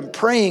heard them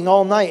praying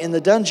all night in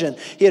the dungeon.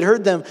 He had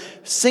heard them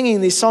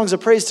singing these songs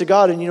of praise to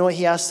God. And you know what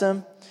he asked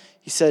them?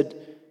 He said,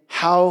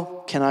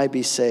 how can I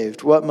be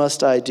saved? What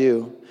must I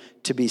do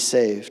to be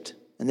saved?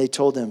 And they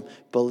told him,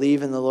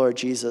 believe in the Lord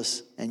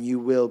Jesus and you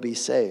will be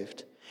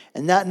saved.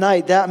 And that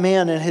night, that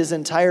man and his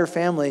entire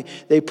family,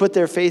 they put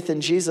their faith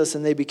in Jesus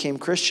and they became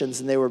Christians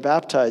and they were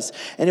baptized.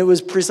 And it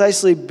was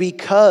precisely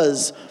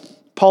because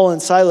Paul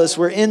and Silas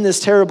were in this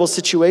terrible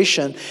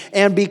situation,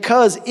 and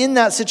because in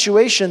that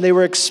situation they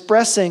were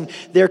expressing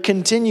their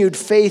continued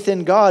faith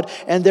in God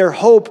and their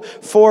hope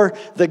for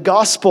the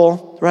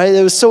gospel, right?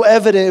 It was so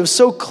evident, it was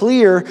so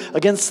clear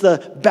against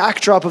the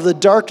backdrop of the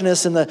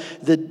darkness and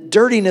the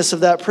dirtiness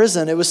of that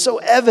prison. It was so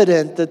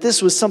evident that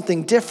this was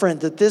something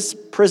different, that this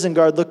prison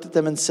guard looked at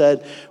them and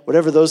said,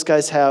 whatever those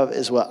guys have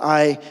is what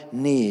I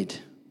need.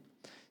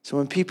 So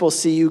when people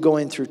see you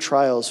going through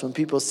trials, when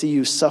people see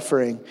you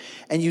suffering,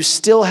 and you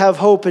still have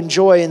hope and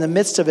joy in the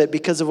midst of it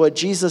because of what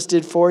Jesus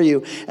did for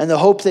you and the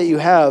hope that you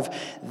have,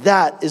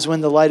 that is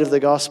when the light of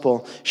the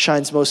gospel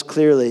shines most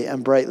clearly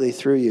and brightly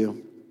through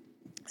you.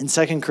 In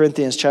 2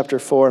 Corinthians chapter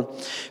 4,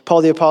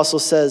 Paul the Apostle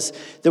says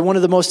that one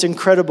of the most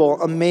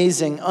incredible,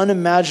 amazing,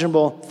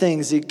 unimaginable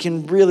things you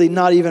can really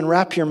not even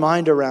wrap your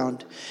mind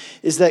around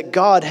is that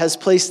God has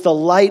placed the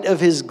light of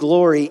his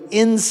glory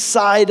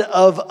inside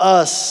of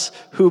us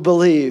who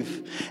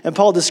believe. And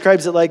Paul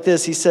describes it like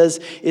this. He says,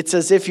 it's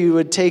as if you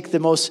would take the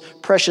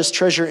most precious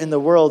treasure in the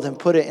world and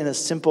put it in a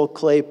simple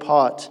clay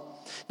pot.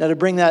 Now, to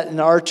bring that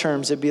in our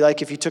terms, it'd be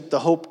like if you took the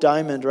Hope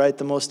diamond, right,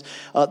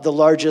 the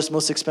largest,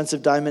 most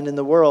expensive diamond in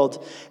the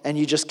world, and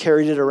you just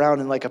carried it around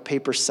in like a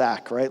paper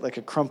sack, right, like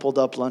a crumpled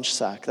up lunch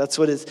sack.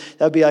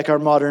 That'd be like our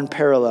modern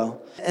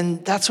parallel.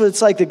 And that's what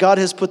it's like, that God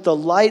has put the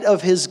light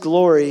of his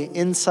glory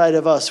inside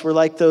of us. We're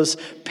like those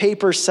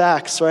paper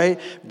sacks, right?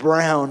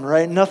 Brown,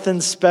 right?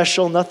 Nothing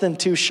special, nothing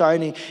too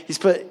shiny. He's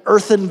put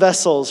earthen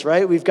vessels,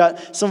 right?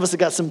 Some of us have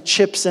got some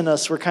chips in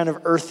us. We're kind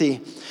of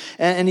earthy.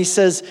 And he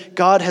says,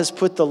 God has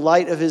put the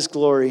light of his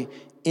glory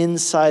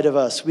inside of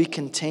us. We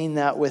contain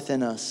that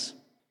within us.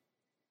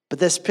 But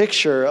this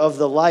picture of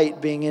the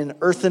light being in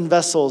earthen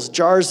vessels,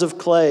 jars of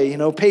clay,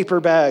 paper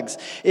bags,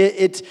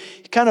 it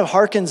kind of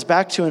harkens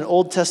back to an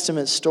Old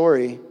Testament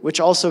story, which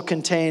also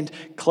contained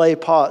clay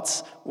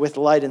pots with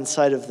light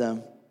inside of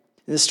them.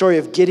 In the story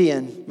of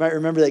Gideon, you might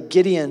remember that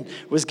Gideon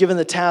was given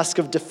the task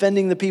of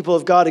defending the people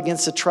of God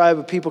against a tribe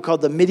of people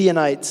called the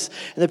Midianites.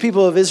 And the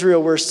people of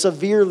Israel were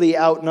severely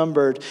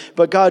outnumbered.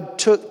 But God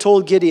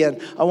told Gideon,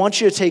 I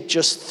want you to take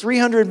just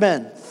 300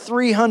 men,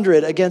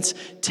 300 against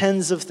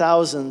tens of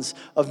thousands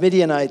of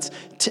Midianites,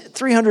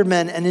 300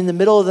 men, and in the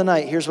middle of the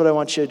night, here's what I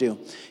want you to do.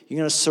 You're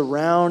going to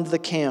surround the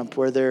camp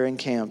where they're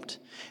encamped,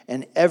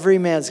 and every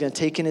man's going to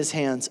take in his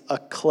hands a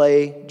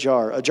clay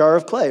jar, a jar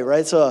of clay,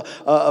 right? So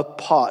a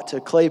pot, a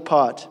clay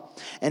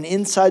pot, and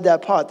inside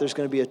that pot, there's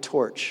going to be a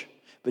torch.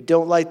 But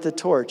don't light the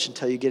torch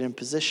until you get in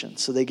position.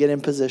 So they get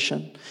in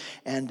position,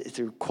 and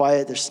they're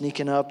quiet, they're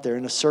sneaking up, they're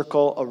in a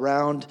circle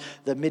around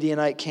the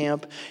Midianite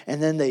camp,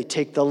 and then they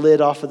take the lid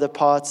off of the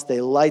pots,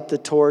 they light the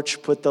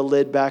torch, put the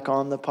lid back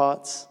on the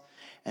pots,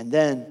 and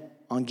then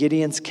on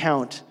Gideon's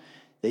count,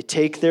 they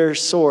take their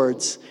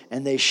swords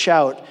and they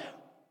shout,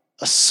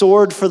 a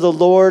sword for the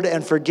Lord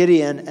and for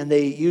Gideon, and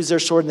they use their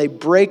sword and they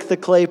break the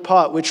clay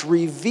pot, which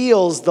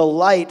reveals the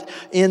light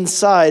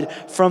inside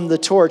from the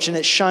torch, and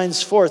it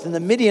shines forth. And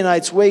the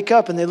Midianites wake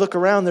up and they look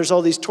around, there's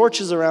all these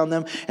torches around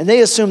them, and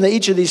they assume that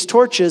each of these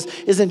torches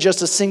isn't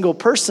just a single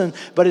person,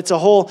 but it's a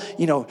whole,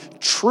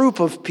 troop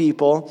of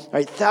people,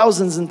 right?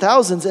 Thousands and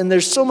thousands, and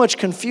there's so much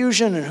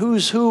confusion and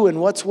who's who and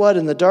what's what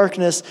in the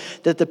darkness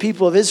that the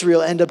people of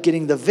Israel end up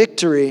getting the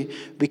victory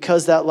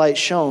because that light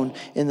shone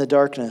in the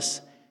darkness.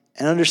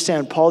 And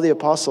understand, Paul the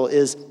Apostle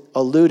is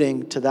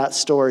alluding to that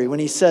story when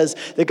he says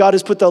that God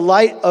has put the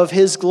light of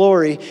his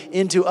glory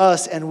into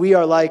us and we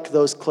are like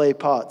those clay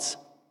pots.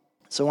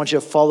 So I want you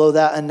to follow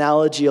that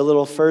analogy a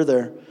little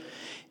further.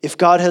 If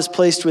God has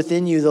placed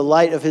within you the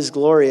light of his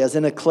glory as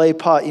in a clay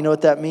pot, you know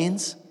what that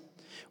means?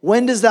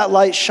 When does that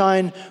light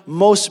shine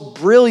most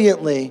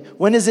brilliantly?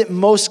 When is it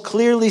most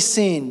clearly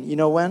seen? You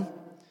know when?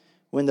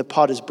 When the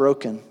pot is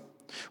broken.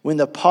 When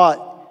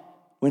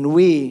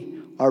we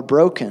are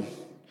broken.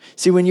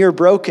 See, when you're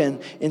broken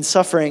in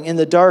suffering, in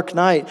the dark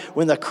night,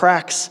 when the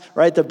cracks,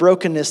 right, the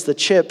brokenness, the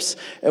chips,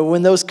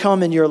 when those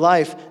come in your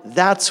life,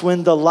 that's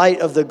when the light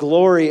of the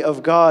glory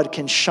of God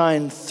can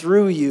shine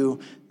through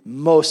you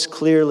most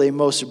clearly,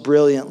 most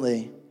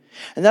brilliantly.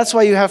 And that's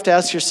why you have to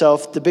ask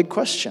yourself the big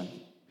question.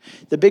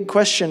 The big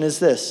question is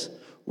this: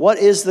 what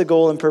is the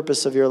goal and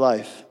purpose of your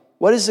life?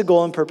 What is the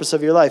goal and purpose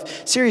of your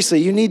life? Seriously,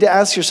 you need to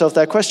ask yourself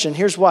that question.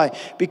 Here's why.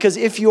 Because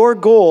if your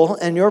goal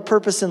and your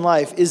purpose in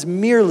life is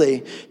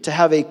merely to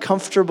have a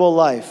comfortable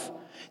life,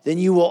 then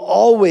you will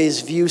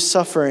always view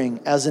suffering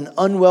as an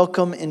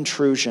unwelcome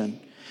intrusion.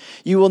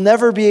 You will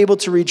never be able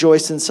to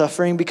rejoice in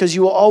suffering because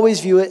you will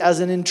always view it as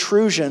an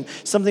intrusion,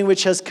 something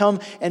which has come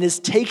and is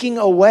taking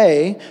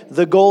away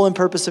the goal and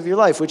purpose of your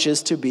life, which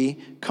is to be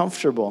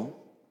comfortable.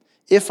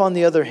 If, on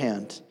the other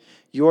hand,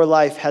 your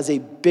life has a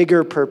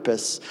bigger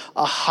purpose,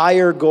 a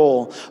higher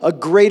goal, a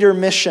greater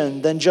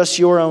mission than just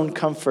your own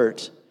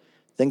comfort,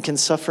 then can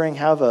suffering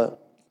have a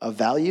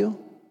value?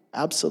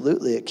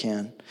 Absolutely it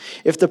can.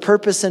 If the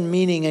purpose and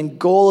meaning and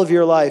goal of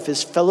your life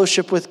is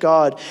fellowship with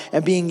God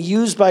and being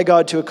used by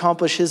God to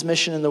accomplish his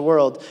mission in the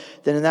world,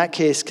 then in that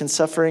case, can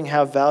suffering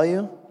have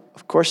value?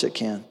 Of course it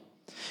can.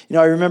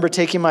 I remember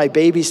taking my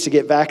babies to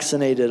get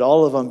vaccinated,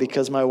 all of them,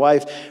 because my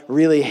wife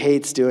really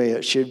hates doing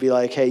it. She would be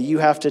like, hey, you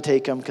have to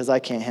take them because I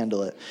can't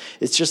handle it.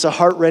 It's just a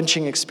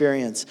heart-wrenching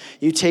experience.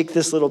 You take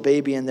this little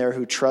baby in there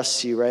who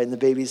trusts you, right? And the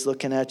baby's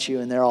looking at you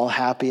and they're all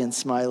happy and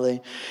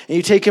smiley. And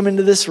you take them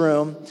into this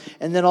room,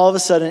 and then all of a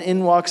sudden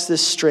in walks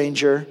this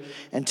stranger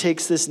and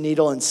takes this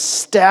needle and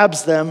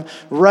stabs them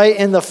right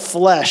in the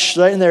flesh,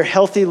 right in their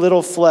healthy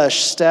little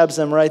flesh, stabs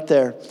them right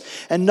there.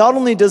 And not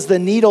only does the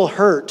needle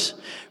hurt,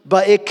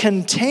 but it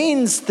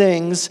contains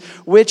things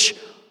which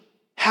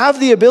have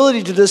the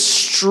ability to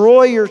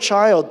destroy your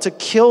child, to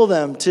kill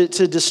them, to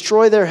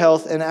destroy their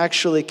health and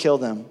actually kill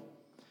them.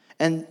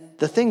 And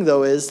the thing,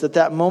 though, is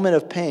that moment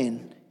of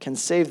pain can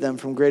save them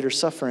from greater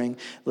suffering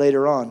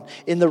later on.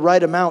 In the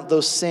right amount,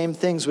 those same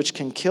things which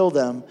can kill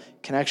them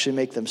can actually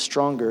make them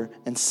stronger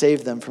and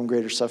save them from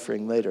greater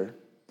suffering later.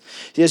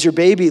 See, as your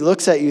baby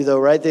looks at you, though,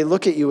 right, they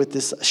look at you with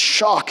this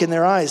shock in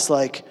their eyes,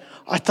 like,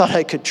 I thought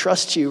I could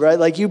trust you, right?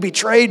 Like, you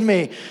betrayed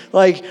me.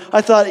 Like,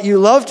 I thought you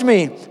loved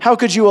me. How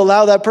could you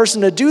allow that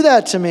person to do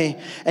that to me?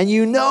 And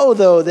you know,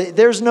 though, that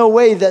there's no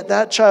way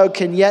that child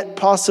can yet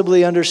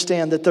possibly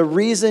understand that the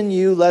reason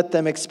you let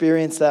them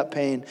experience that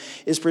pain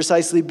is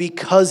precisely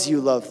because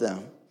you love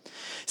them.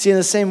 See, in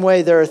the same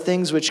way, there are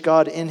things which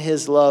God in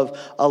his love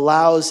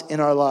allows in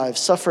our lives,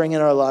 suffering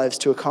in our lives,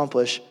 to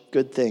accomplish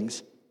good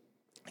things.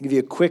 I'll give you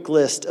a quick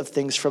list of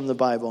things from the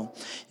Bible.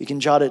 You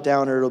can jot it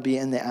down or it'll be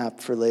in the app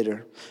for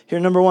later. Here,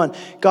 number one,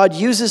 God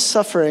uses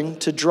suffering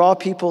to draw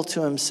people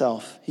to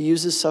himself. He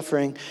uses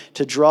suffering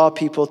to draw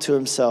people to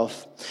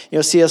himself.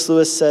 C.S.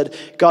 Lewis said,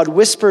 God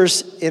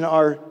whispers in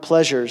our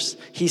pleasures,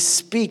 he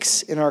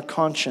speaks in our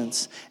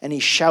conscience, and he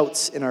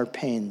shouts in our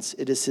pains.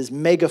 It is his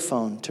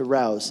megaphone to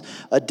rouse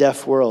a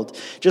deaf world.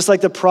 Just like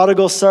the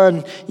prodigal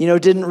son,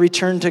 didn't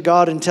return to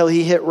God until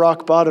he hit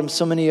rock bottom,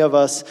 so many of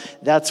us,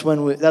 that's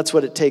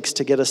what it takes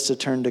to get us to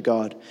turn to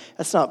God.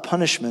 That's not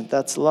punishment,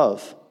 that's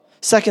love.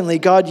 Secondly,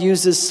 God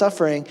uses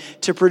suffering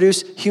to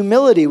produce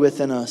humility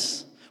within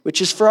us, which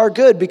is for our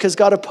good because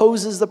God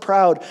opposes the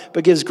proud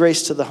but gives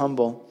grace to the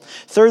humble.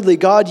 Thirdly,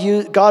 God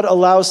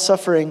allows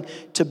suffering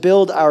to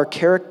build our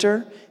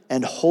character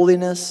and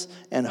holiness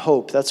and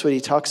hope. That's what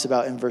he talks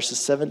about in verses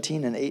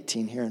 17 and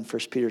 18 here in 1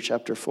 Peter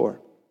chapter 4.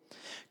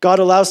 God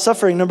allows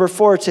suffering, number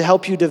 4, to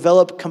help you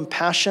develop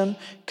compassion,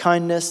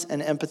 kindness,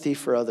 and empathy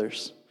for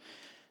others.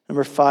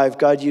 Number 5,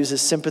 God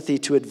uses sympathy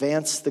to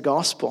advance the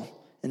gospel.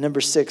 And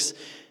number 6,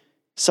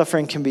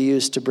 suffering can be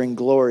used to bring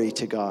glory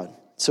to God.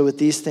 So with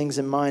these things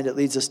in mind, it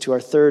leads us to our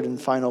third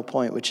and final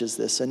point, which is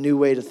this: a new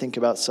way to think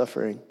about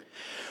suffering.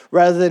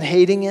 Rather than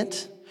hating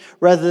it,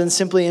 rather than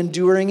simply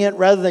enduring it,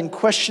 rather than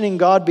questioning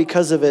God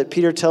because of it,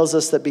 Peter tells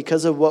us that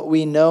because of what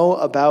we know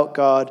about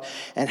God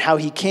and how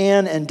he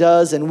can and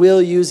does and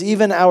will use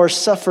even our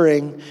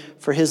suffering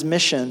for his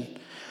mission,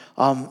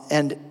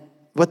 and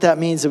what that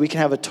means, that we can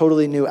have a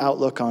totally new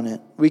outlook on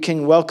it. We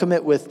can welcome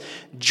it with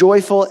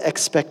joyful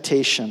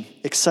expectation,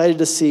 excited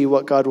to see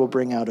what God will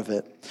bring out of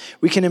it.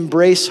 We can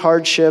embrace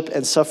hardship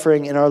and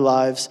suffering in our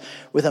lives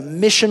with a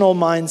missional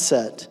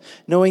mindset,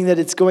 knowing that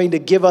it's going to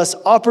give us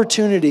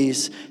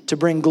opportunities to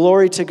bring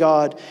glory to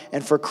God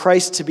and for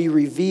Christ to be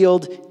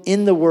revealed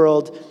in the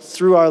world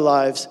through our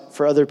lives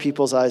for other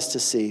people's eyes to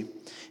see.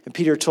 And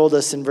Peter told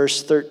us in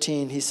verse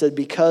 13, he said,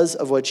 because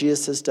of what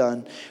Jesus has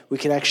done, we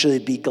can actually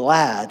be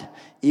glad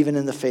even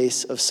in the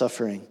face of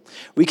suffering.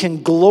 We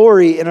can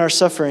glory in our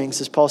sufferings,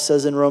 as Paul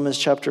says in Romans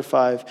chapter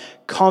 5,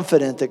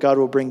 confident that God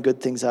will bring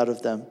good things out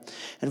of them.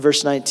 In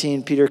verse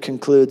 19, Peter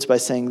concludes by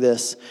saying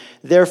this: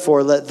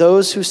 therefore, let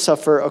those who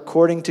suffer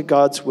according to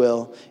God's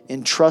will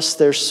entrust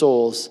their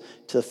souls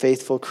to the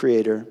faithful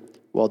Creator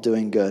while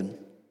doing good.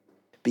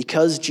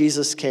 Because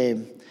Jesus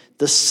came,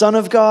 the Son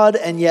of God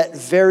and yet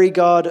very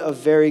God of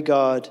very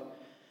God,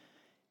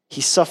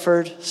 he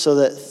suffered so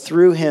that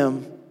through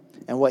him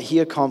and what he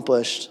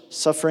accomplished,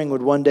 suffering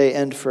would one day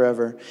end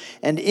forever.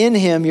 And in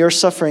him, your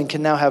suffering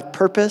can now have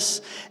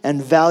purpose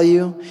and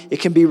value. It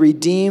can be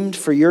redeemed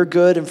for your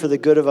good and for the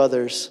good of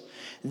others.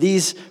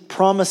 These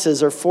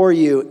promises are for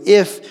you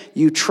if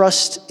you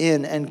trust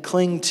in and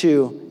cling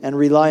to and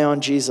rely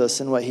on Jesus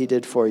and what he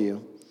did for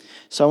you.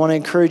 So I want to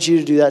encourage you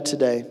to do that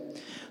today.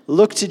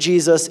 Look to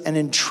Jesus and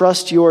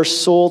entrust your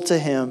soul to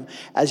him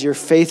as your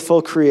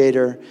faithful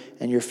Creator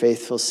and your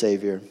faithful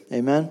Savior.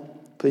 Amen?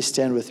 Please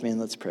stand with me and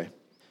let's pray.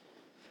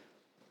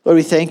 Lord,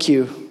 we thank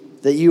you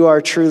that you are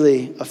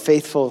truly a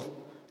faithful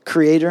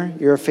Creator.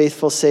 You're a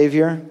faithful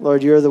Savior.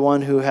 Lord, you're the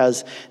one who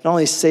has not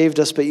only saved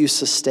us, but you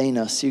sustain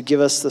us. You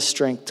give us the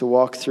strength to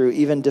walk through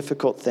even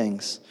difficult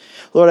things.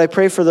 Lord, I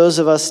pray for those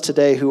of us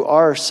today who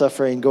are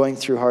suffering, going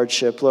through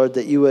hardship, Lord,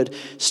 that you would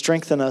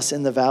strengthen us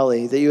in the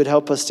valley, that you would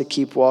help us to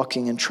keep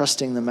walking and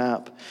trusting the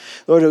map.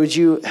 Lord, would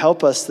you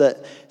help us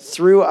that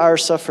through our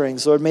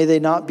sufferings, Lord, may they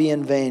not be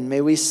in vain.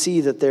 May we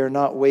see that they are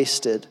not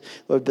wasted,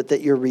 Lord, but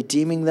that you're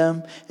redeeming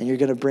them and you're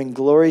going to bring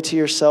glory to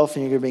yourself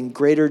and you're going to bring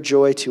greater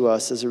joy to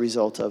us as a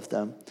result of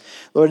them.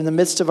 Lord, in the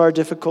midst of our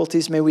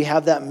difficulties, may we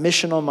have that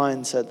missional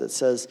mindset that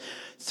says,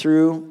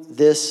 through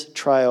this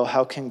trial,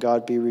 how can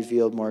God be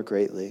revealed more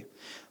greatly?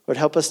 Lord,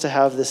 help us to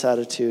have this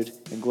attitude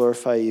and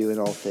glorify you in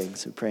all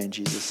things. We pray in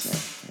Jesus'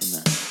 name.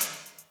 Amen.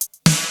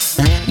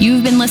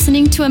 You've been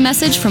listening to a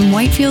message from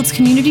Whitefields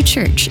Community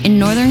Church in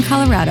Northern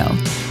Colorado.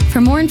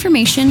 For more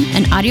information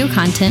and audio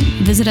content,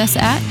 visit us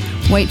at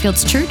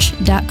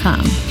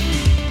whitefieldschurch.com.